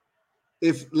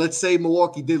if, let's say,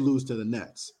 Milwaukee did lose to the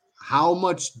Nets, how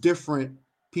much different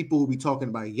people will be talking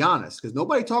about Giannis, because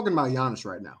nobody's talking about Giannis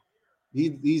right now.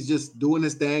 He's just doing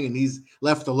his thing, and he's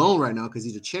left alone right now because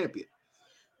he's a champion.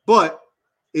 But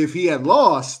if he had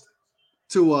lost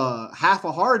to half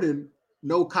a Harden,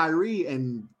 no Kyrie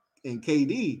and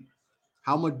KD,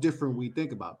 how much different we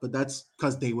think about. But that's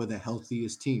because they were the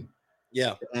healthiest team.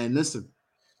 Yeah. And listen,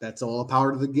 that's all a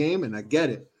part of the game, and I get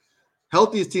it.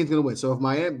 Healthiest team's going to win. So if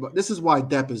Miami – this is why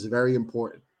depth is very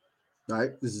important.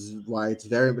 Right. This is why it's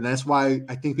and that's why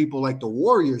I think people like the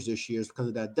Warriors this year is because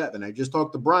of that depth. And I just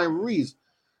talked to Brian Ruiz,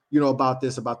 about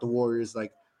the Warriors.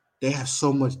 Like, they have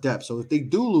so much depth. So if they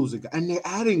do lose a guy, and they're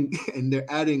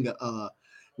adding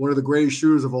one of the greatest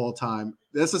shooters of all time,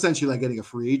 that's essentially like getting a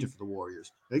free agent for the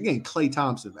Warriors. They're getting Klay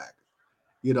Thompson back.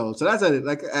 So that's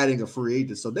like adding a free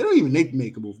agent. So they don't even need to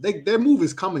make a move. Their move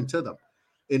is coming to them,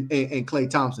 and Klay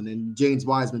Thompson and James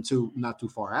Wiseman too, not too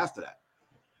far after that.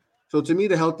 So to me,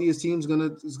 the healthiest team is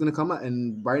gonna come out,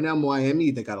 and right now Miami,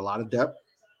 they got a lot of depth,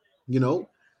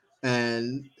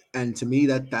 and to me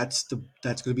that's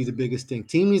gonna be the biggest thing.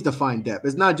 Team needs to find depth.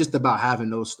 It's not just about having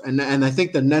those, and I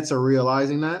think the Nets are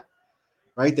realizing that,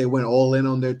 right? They went all in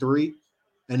on their 3,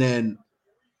 and then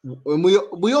when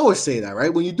we always say that,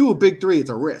 right? When you do a big 3, it's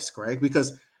a risk, right?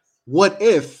 Because what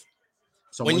if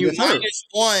someone When you gets hurt. minus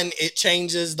one, it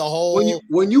changes the whole.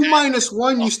 When you minus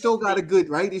one, you still got a good,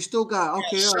 right? You still got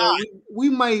okay. All shot.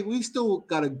 right, we still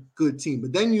got a good team,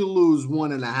 but then you lose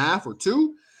 1.5 or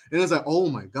 2, and it's like, oh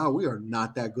my god, we are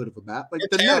not that good of a bat. Like We're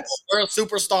the terrible. Nets, We're a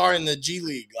superstar in the G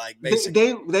League, like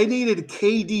basically. they needed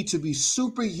KD to be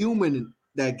superhuman in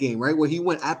that game, right? Where he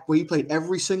played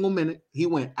every single minute. He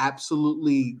went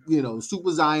absolutely,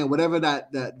 Super Zion, whatever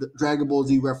that the Dragon Ball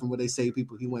Z reference, where they say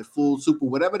people, he went full super,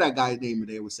 whatever that guy's name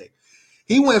they would say.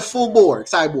 He went full board,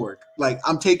 cyborg. Like,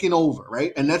 I'm taking over,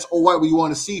 right? And that's all what we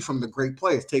want to see from the great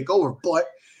players, take over. But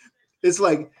it's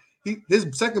like his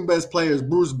second best player is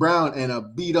Bruce Brown, and a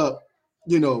beat up,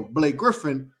 Blake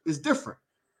Griffin is different.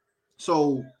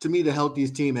 So to me, the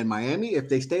healthiest team in Miami, if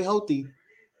they stay healthy,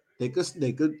 they could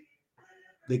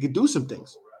do some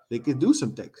things. They could do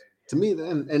some things. To me,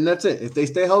 and that's it. If they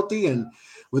stay healthy and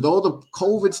with all the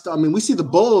COVID stuff, I mean, we see the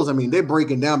Bulls. I mean, they're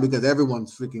breaking down because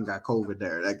everyone's freaking got COVID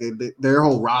there. Like their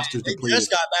whole roster's They depleted.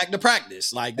 just got back to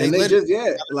practice. Like and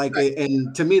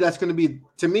to me, that's going to be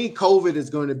COVID is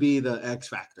going to be the X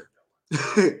factor.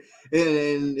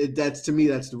 That's to me,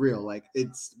 that's the real. Like,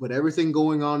 it's with everything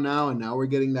going on now, and now we're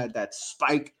getting that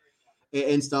spike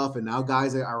and stuff, and now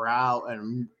guys are out.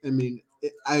 And I mean,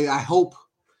 I hope.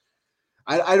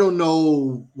 I don't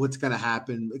know what's going to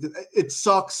happen. It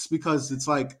sucks because it's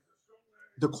like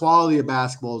the quality of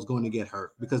basketball is going to get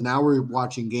hurt because now we're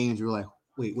watching games. We're like,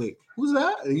 wait, who's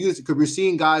that? Because we're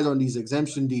seeing guys on these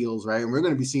exemption deals, right? And we're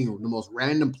going to be seeing the most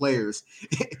random players.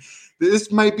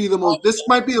 This might be the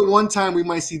one time we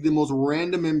might see the most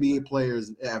random NBA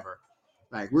players ever.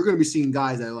 Like, we're going to be seeing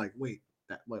guys that are like, wait,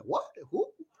 what? Who?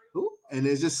 And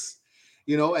it's just,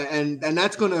 and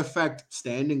that's going to affect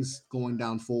standings going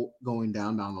down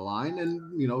down the line.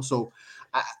 And, so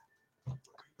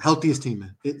healthiest team,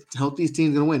 man. Healthiest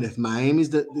team's going to win. If Miami's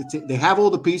they have all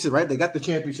the pieces, right? They got the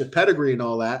championship pedigree and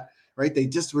all that, right? They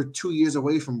just were 2 years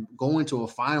away from going to a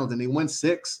final, and they won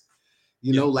 6.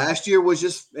 Last year was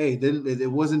just,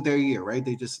 it wasn't their year, right?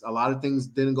 A lot of things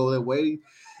didn't go their way.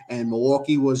 And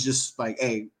Milwaukee was just like,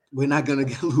 hey, we're not going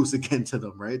to lose again to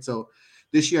them, right? So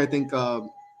this year, I think,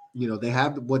 they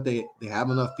have they have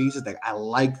enough pieces. I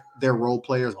like their role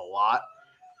players a lot.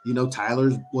 Tyler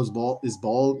is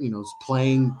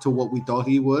playing to what we thought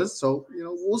he was. So,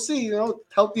 we'll see.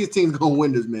 Healthiest team's going to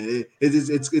win this, man.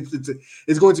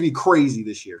 It's going to be crazy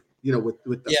this year, with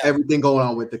everything going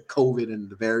on with the COVID and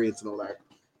the variants and all that.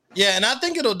 Yeah, and I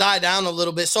think it'll die down a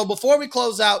little bit. So before we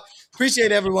close out,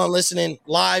 appreciate everyone listening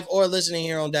live or listening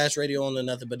here on Dash Radio on the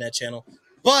Nothing But Net channel.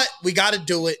 But we got to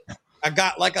do it. I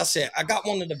got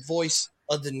one of the voice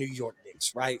of the New York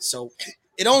Knicks, right? So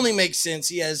it only makes sense.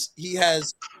 He has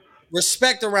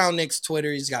respect around Knicks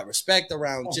Twitter. He's got respect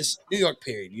around just New York,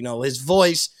 period. His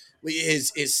voice,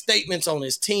 his statements on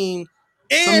his team.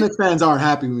 And some Knicks fans aren't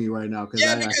happy with me right now because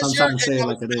I sometimes say it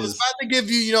like it is. I was about to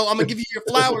give you, I'm going to give you your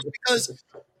flowers because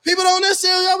people don't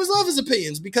necessarily always love his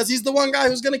opinions because he's the one guy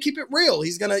who's going to keep it real.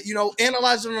 He's going to,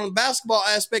 analyze it on the basketball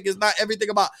aspect. Is not everything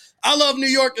about, I love New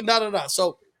York and da-da-da.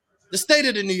 So the state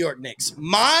of the New York Knicks.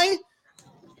 My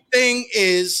thing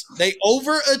is they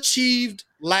overachieved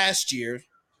last year.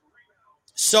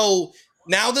 So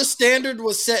now the standard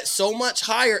was set so much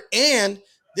higher. And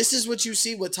this is what you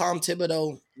see with Tom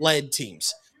Thibodeau led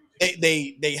teams.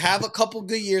 They have a couple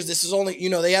good years. This is only,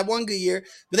 they had one good year,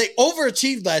 but they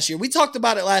overachieved last year. We talked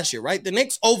about it last year, right? The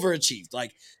Knicks overachieved.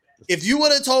 Like, if you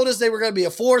would have told us they were going to be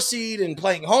a 4 seed and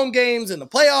playing home games in the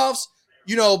playoffs,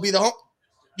 be the home,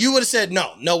 you would have said,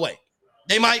 no way.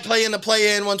 They might play in the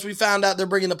play-in once we found out they're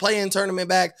bringing the play-in tournament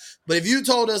back. But if you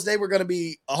told us they were going to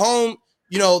be a home,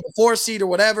 the 4 seed or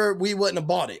whatever, we wouldn't have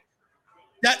bought it.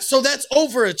 That's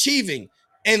overachieving.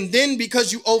 And then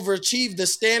because you overachieve, the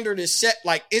standard is set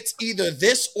like it's either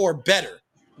this or better.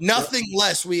 Nothing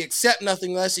less. We accept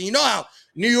nothing less. And you know how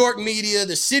New York media,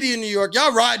 the city of New York,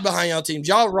 y'all ride behind y'all teams.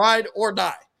 Y'all ride or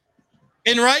die.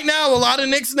 And right now, a lot of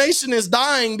Knicks Nation is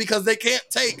dying because they can't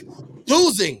take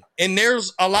losing. And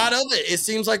there's a lot of it. It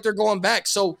seems like they're going back.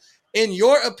 So in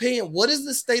your opinion, what is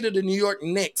the state of the New York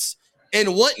Knicks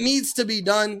and what needs to be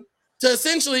done to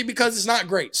essentially, because it's not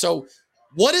great. So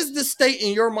what is the state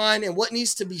in your mind and what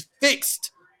needs to be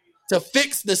fixed to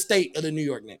fix the state of the New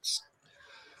York Knicks?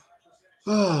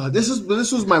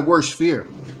 This was my worst fear.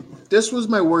 This was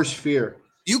my worst fear.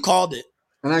 You called it.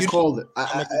 And I called it.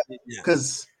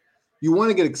 Because you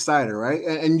want to get excited, right?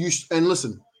 And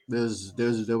listen, there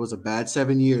was a bad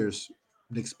 7 years.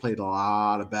 Knicks played a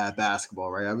lot of bad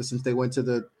basketball, right? Ever since they went to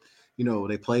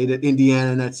they played at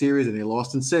Indiana in that series and they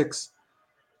lost in 6.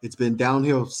 It's been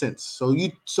downhill since.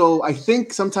 So I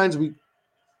think sometimes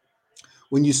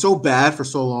when you're so bad for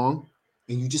so long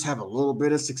and you just have a little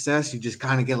bit of success, you just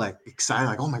kind of get like excited,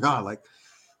 like, oh my God, like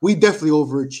we definitely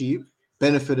overachieved,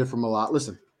 benefited from a lot.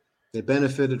 Listen, they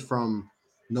benefited from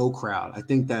no crowd. I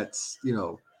think that's,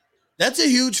 that's a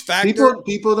huge factor.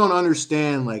 People don't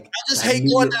understand. Like, I just hate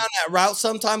going down that route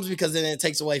sometimes because then it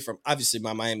takes away from obviously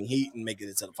my Miami Heat and making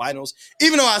it to the finals.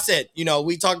 Even though I said,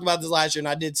 we talked about this last year, and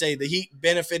I did say the Heat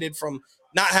benefited from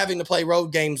not having to play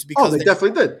road games because they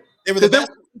definitely did. They were the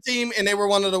best team, and they were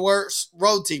one of the worst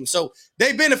road teams. So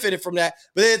they benefited from that.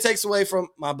 But then it takes away from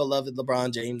my beloved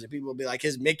LeBron James, and people will be like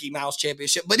his Mickey Mouse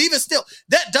championship. But even still,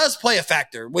 that does play a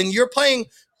factor. When you're playing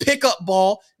pickup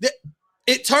ball,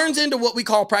 it turns into what we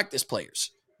call practice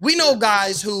players. We know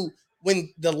guys who,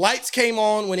 when the lights came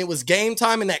on, when it was game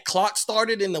time and that clock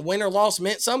started and the win or loss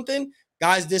meant something,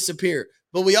 guys disappeared.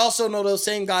 But we also know those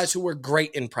same guys who were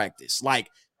great in practice. Like,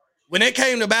 when it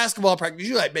came to basketball practice,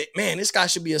 you're like, man, this guy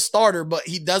should be a starter, but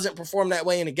he doesn't perform that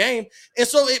way in a game. And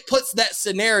so it puts that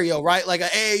scenario, right? Like an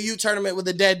AAU tournament with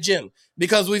a dead gym,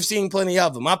 because we've seen plenty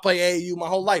of them. I play AAU my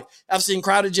whole life. I've seen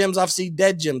crowded gyms. I've seen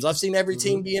dead gyms. I've seen every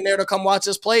team be in there to come watch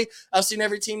us play. I've seen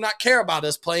every team not care about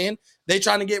us playing. They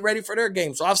trying to get ready for their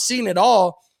game. So I've seen it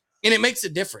all, and it makes a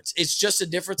difference. It's just a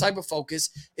different type of focus.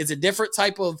 It's a different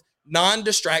type of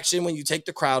non-distraction when you take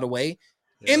the crowd away.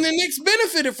 Yeah. And the Knicks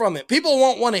benefited from it. People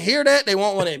won't want to hear that. They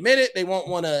won't want to admit it. They won't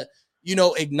want to,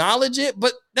 acknowledge it.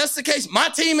 But that's the case. My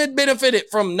team had benefited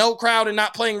from no crowd and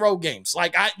not playing road games.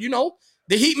 Like,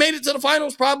 the Heat made it to the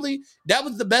finals probably. That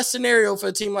was the best scenario for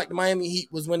a team like the Miami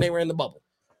Heat, was when they were in the bubble.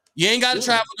 You ain't got to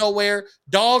travel nowhere.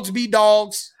 Dogs be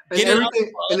dogs. And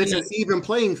it's an even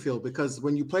playing field, because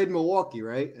when you played Milwaukee,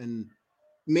 right? And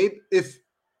maybe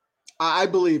I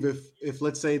believe if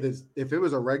let's say that if it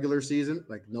was a regular season,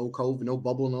 like no COVID, no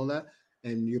bubble and all that,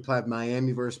 and you played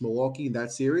Miami versus Milwaukee in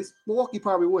that series, Milwaukee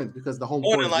probably wins because the home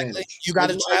court advantage. You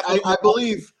got to travel. I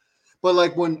believe, but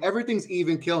like when everything's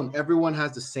even kill and everyone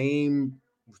has the same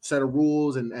set of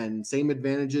rules and same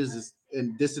advantages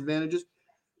and disadvantages,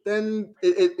 then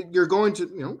you're going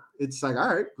to, it's like,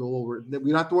 all right, go over. We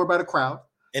don't have to worry about a crowd.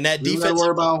 And that defensive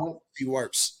philosophy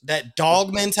works. That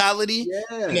dog mentality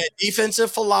and that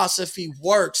defensive philosophy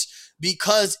works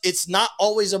because it's not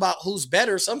always about who's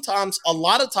better. Sometimes, a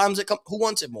lot of times, who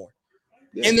wants it more.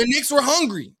 Yeah. And the Knicks were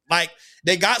hungry. Like,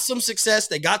 they got some success.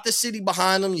 They got the city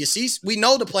behind them. We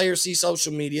know the players see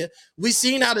social media. We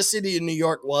seen how the city of New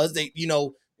York was. They,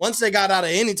 once they got out of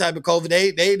any type of COVID,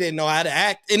 they didn't know how to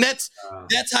act. And that's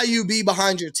how you be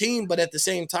behind your team. But at the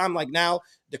same time, like now,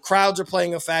 the crowds are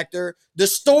playing a factor. The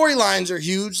storylines are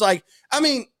huge. Like,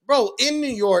 bro, in New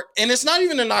York, and it's not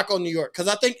even a knock on New York, because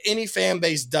I think any fan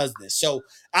base does this. So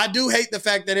I do hate the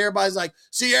fact that everybody's like,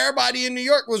 see, everybody in New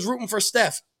York was rooting for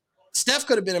Steph. Steph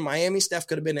could have been in Miami. Steph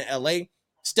could have been in LA.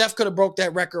 Steph could have broke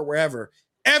that record wherever.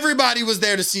 Everybody was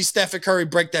there to see Stephen Curry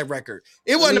break that record.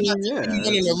 It wasn't about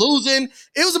winning or losing.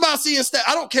 It was about seeing Steph.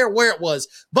 I don't care where it was.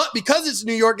 But because it's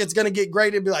New York, it's going to get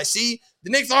great. It'd be like, see,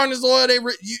 the Knicks aren't as loyal.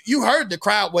 You heard the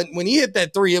crowd. When he hit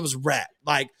that three, it was rap.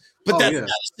 Like, but that's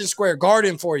Madison Square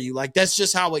Garden for you. Like, that's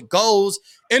just how it goes.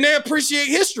 And they appreciate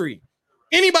history.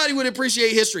 Anybody would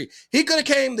appreciate history. He could have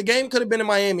came. The game could have been in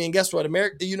Miami. And guess what?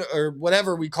 America, or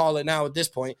whatever we call it now at this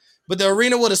point. But the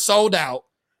arena would have sold out.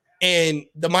 And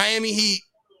the Miami Heat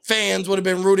fans would have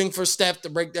been rooting for Steph to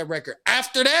break that record.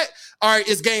 After that, all right,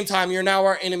 it's game time. You're now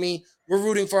our enemy. We're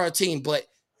rooting for our team. But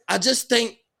I just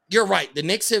think you're right. The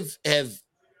Knicks have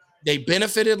they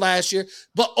benefited last year,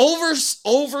 but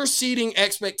overseeding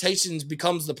expectations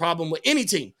becomes the problem with any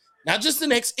team. Not just the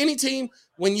Knicks, any team.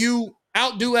 When you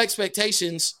outdo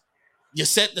expectations, you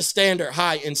set the standard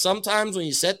high. And sometimes when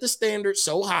you set the standard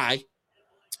so high,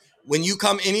 when you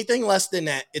come anything less than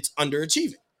that, it's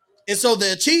underachieving. And so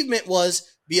the achievement was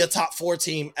be a top 4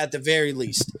 team at the very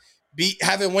least.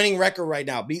 Have a winning record right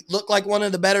now. Look like one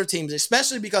of the better teams,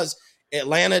 especially because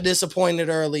Atlanta disappointed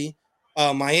early.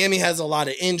 Miami has a lot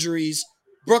of injuries.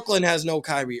 Brooklyn has no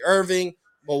Kyrie Irving.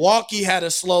 Milwaukee had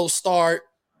a slow start.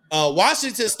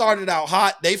 Washington started out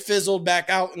hot. They fizzled back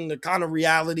out into kind of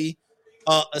reality,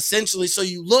 essentially. So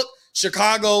you look,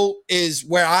 Chicago is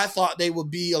where I thought they would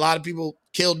be. A lot of people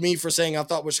killed me for saying I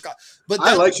thought was Chicago. But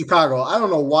I like Chicago. I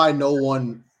don't know why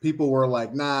people were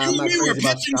like, nah, I'm not crazy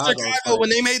about Chicago. When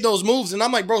they made those moves. And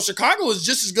I'm like, bro, Chicago is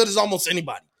just as good as almost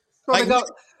anybody.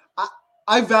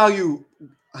 I value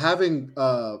having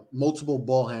multiple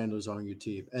ball handlers on your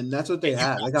team, and that's what they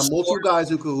have. They got multiple guys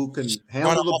who can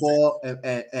handle the ball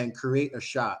and create a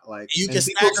shot. Like, you can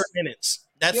stagger minutes.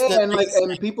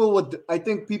 And people would. I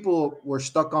think people were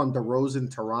stuck on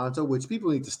DeRozan Toronto, which people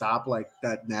need to stop. Like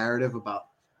that narrative about,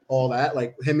 all that,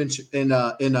 like him in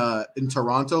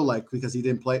Toronto, like because he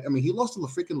didn't play. I mean, he lost to the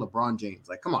freaking LeBron James.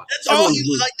 Like, come on, That's all.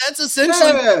 That's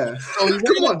essentially. Yeah. So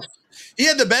Come on. he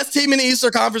had the best team in the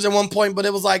Eastern Conference at one point, but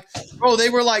it was like, bro, they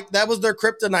were like that was their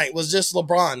kryptonite. Was just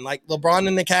LeBron, like LeBron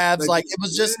and the Cavs. Like it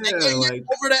was just they couldn't get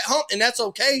over that hump, and that's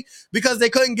okay because they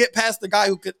couldn't get past the guy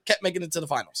who kept making it to the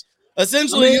finals.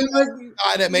 Essentially, the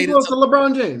guy that made it to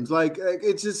LeBron James. Like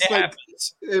it's just it like,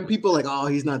 happens. and people are like, oh,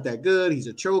 he's not that good. He's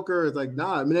a choker. It's like,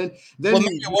 nah. I mean, then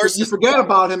you forget yeah.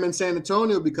 about him in San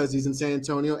Antonio because he's in San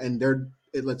Antonio, and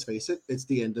let's face it, it's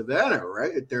the end of the era,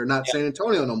 right? They're not San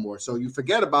Antonio no more. So you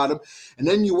forget about him, and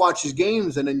then you watch his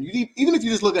games, and then even if you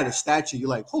just look at his stat sheet, you're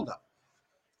like, hold up,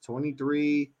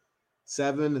 23,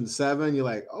 7 and 7. You're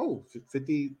like, oh,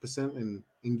 50%,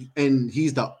 and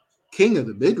he's the king of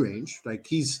the mid range. Like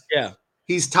he's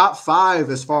top 5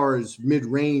 as far as mid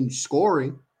range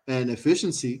scoring and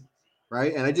efficiency,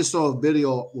 right? And I just saw a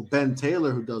video with Ben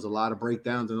Taylor who does a lot of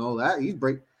breakdowns and all that.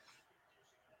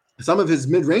 Some of his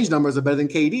mid range numbers are better than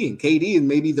KD, and KD is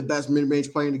maybe the best mid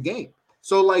range player in the game.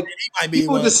 So like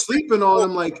people just sleeping on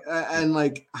him, like and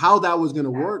like how that was going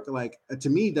to work. Like to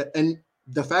me, that and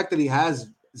the fact that he has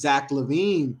Zach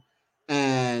LaVine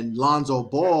and Lonzo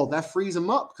Ball, that frees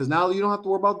him up because now you don't have to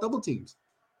worry about double teams.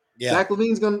 Yeah. Zach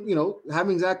LaVine's gonna,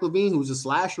 having Zach LaVine, who's a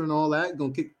slasher and all that,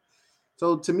 gonna kick.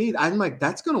 So to me, I'm like,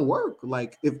 that's gonna work.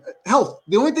 Like if health,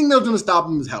 the only thing that's gonna stop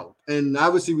him is health. And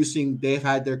obviously we're seeing they've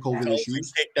had their COVID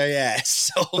issues. Kicked their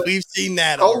ass. So we've seen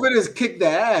that. COVID has kicked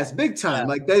their ass big time. Yeah.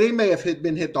 Like they may have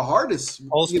been hit the hardest,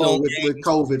 with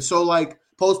COVID. So like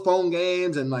postponed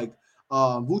games and like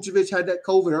Vucevic had that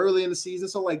COVID early in the season.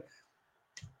 So like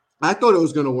I thought it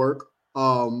was going to work.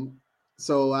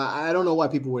 So I don't know why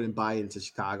people wouldn't buy into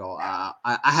Chicago. I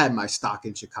had my stock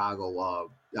in Chicago.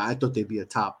 I thought they'd be a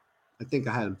top. I think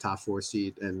I had them top 4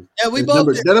 seed, and we both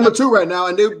they're number 2 right now,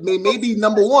 and they may be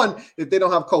number 1 if they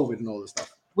don't have COVID and all this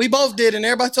stuff. We both did, and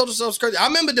everybody told us it was crazy. I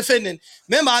remember I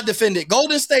defended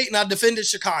Golden State and I defended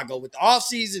Chicago with the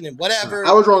offseason and whatever.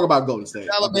 I was wrong about Golden State.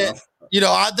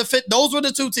 I defend. Those were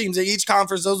the 2 teams in each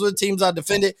conference. Those were the teams I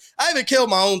defended. I even killed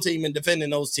my own team in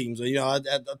defending those teams. I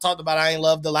talked about I ain't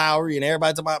love the Lowry, and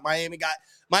everybody talking about Miami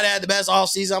might have had the best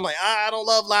offseason. I'm like, I don't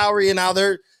love Lowry, and now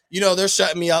they're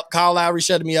shutting me up. Kyle Lowry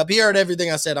shutting me up. He heard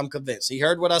everything I said. I'm convinced. He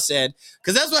heard what I said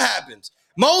because that's what happens.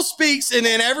 Mo speaks, and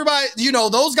then everybody,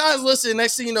 those guys listen.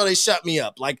 Next thing you know, they shut me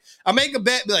up. Like, I make a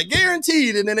bet, be like,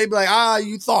 guaranteed, and then they be like,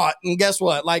 you thought, and guess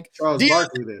what? Like,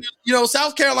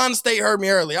 South Carolina State heard me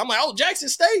early. I'm like, Jackson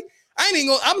State? I ain't even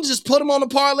going. I'm just put them on the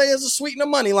parlay as a sweetener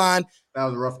money line. That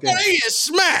was a rough game. They is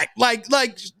smacked. Like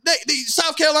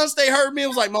South Carolina State heard me. It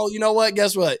was like, Mo, you know what?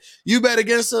 Guess what? You bet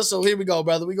against us, so here we go,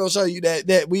 brother. We gonna show you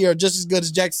that we are just as good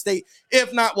as Jackson State.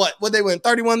 If not, what they win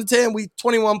 31-10. We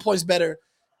 21 points better.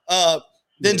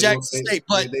 Than Jackson State,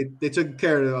 but they took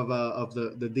care of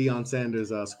the Deion Sanders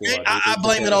squad. I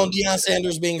blame it on Deion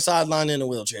Sanders being sidelined in a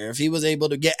wheelchair. If he was able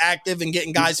to get active and get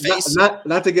in guys' face,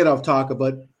 not to get off topic,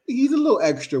 but he's a little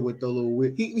extra with the little.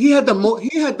 He had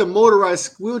the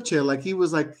motorized wheelchair, like he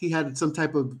had some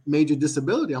type of major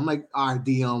disability. I'm like, all right,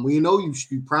 Deion, we know you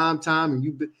should be prime time, and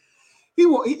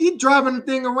he driving the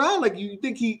thing around like you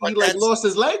think he lost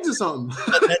his legs or something.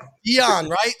 Deion,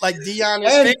 right? Like Deion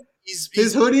is.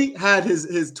 His hoodie had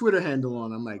his Twitter handle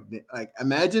on. I'm like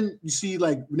imagine you see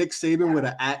like Nick Saban with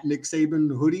an @Nick Saban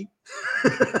hoodie.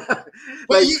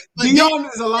 Deion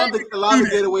is allowed to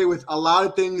get away with a lot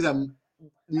of things.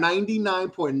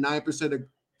 99.9% of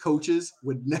coaches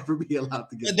would never be allowed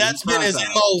to get. That's been his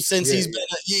MO since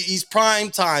he's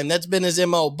prime time. That's been his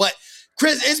MO. But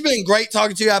Chris, it's been great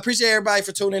talking to you. I appreciate everybody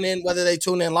for tuning in, whether they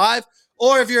tune in live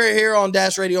or if you're here on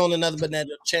Dash Radio on another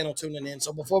channel tuning in.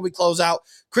 So before we close out,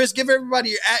 Chris, give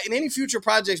everybody your and any future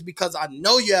projects because I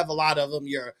know you have a lot of them.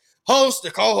 You're host,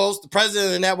 the co-host, the president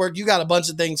of the network. You got a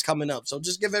bunch of things coming up. So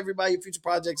just give everybody your future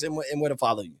projects and where to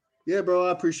follow you. Yeah, bro,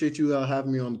 I appreciate you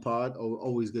having me on the pod.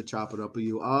 Always good chopping up with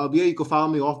you. You can follow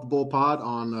me Off the Ball Pod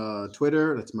on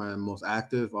Twitter. That's my most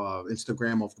active.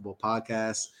 Instagram, Off the Ball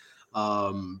Podcast.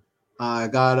 I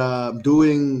got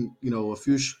doing a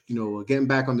few getting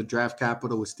back on the draft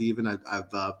capital with Steven.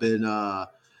 I've been on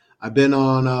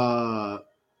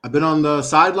the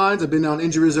sidelines. I've been on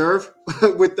injury reserve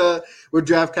with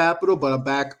draft capital, but I'm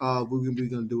back. We're gonna be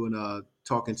doing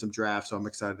talking some drafts, so I'm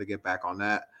excited to get back on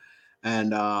that.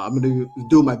 And I'm gonna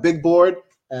do my big board.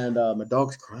 And my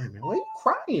dog's crying, man. Why are you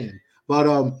crying? But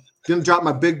gonna drop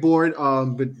my big board.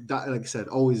 But like I said,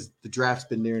 always the draft's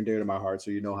been near and dear to my heart,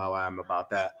 so you know how I am about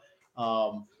that.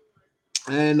 Gonna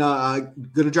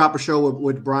drop a show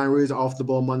with Brian Ruiz Off the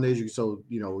Ball Mondays. So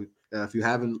if you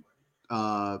haven't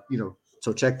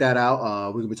So check that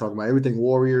out. We're gonna be talking about everything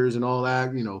Warriors and all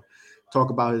that. Talk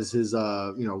about his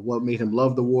what made him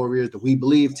love the Warriors, the We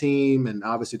Believe team, and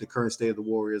obviously the current state of the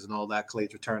Warriors and all that,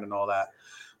 Clay's return and all that.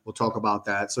 We'll talk about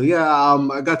that. So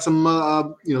I got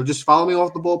some just follow me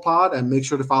Off the Ball Pod, and make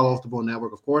sure to follow Off the Ball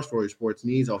Network, of course, for your sports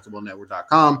needs,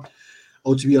 offtheballnetwork.com.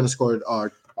 OTB underscore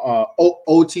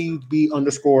OTB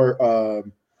underscore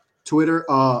Twitter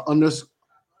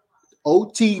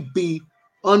OTB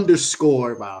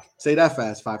underscore, wow, say that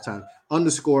fast 5 times,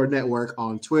 underscore network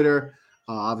on Twitter,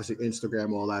 obviously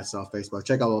Instagram, all that stuff, Facebook.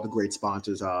 Check out all the great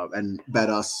sponsors and bet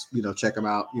us, check them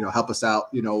out, help us out,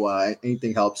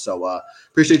 anything helps. So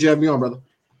appreciate you having me on, brother.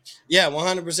 Yeah,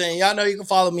 100%. Y'all know you can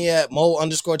follow me at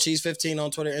Mo_Cheese15 on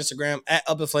Twitter, Instagram, at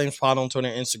Up in Flames Pod on Twitter,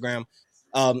 Instagram.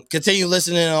 Continue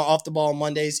listening on Off the Ball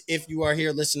Mondays if you are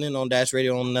here listening on Dash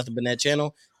Radio on Nothing But Net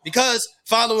channel, because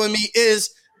following me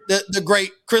is the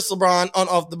great Chris LeBron on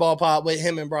Off the Ball Pod with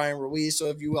him and Brian Ruiz. So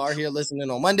if you are here listening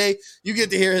on Monday, you get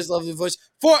to hear his lovely voice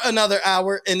for another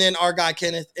hour, and then our guy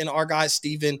Kenneth and our guy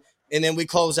Steven, and then we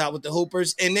close out with the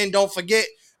Hoopers. And then don't forget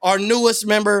our newest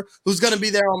member who's going to be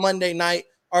there on Monday night,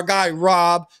 our guy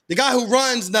Rob, the guy who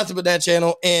runs Nothing But That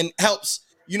channel and helps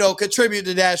contribute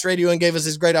to Dash Radio and gave us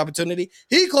this great opportunity.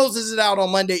 He closes it out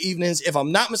on Monday evenings, if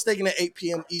I'm not mistaken, at 8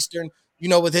 p.m. Eastern,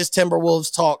 with his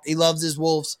Timberwolves talk. He loves his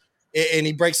Wolves, and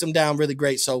he breaks them down really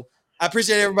great. So I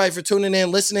appreciate everybody for tuning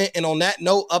in, listening. And on that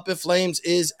note, Up in Flames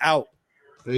is out.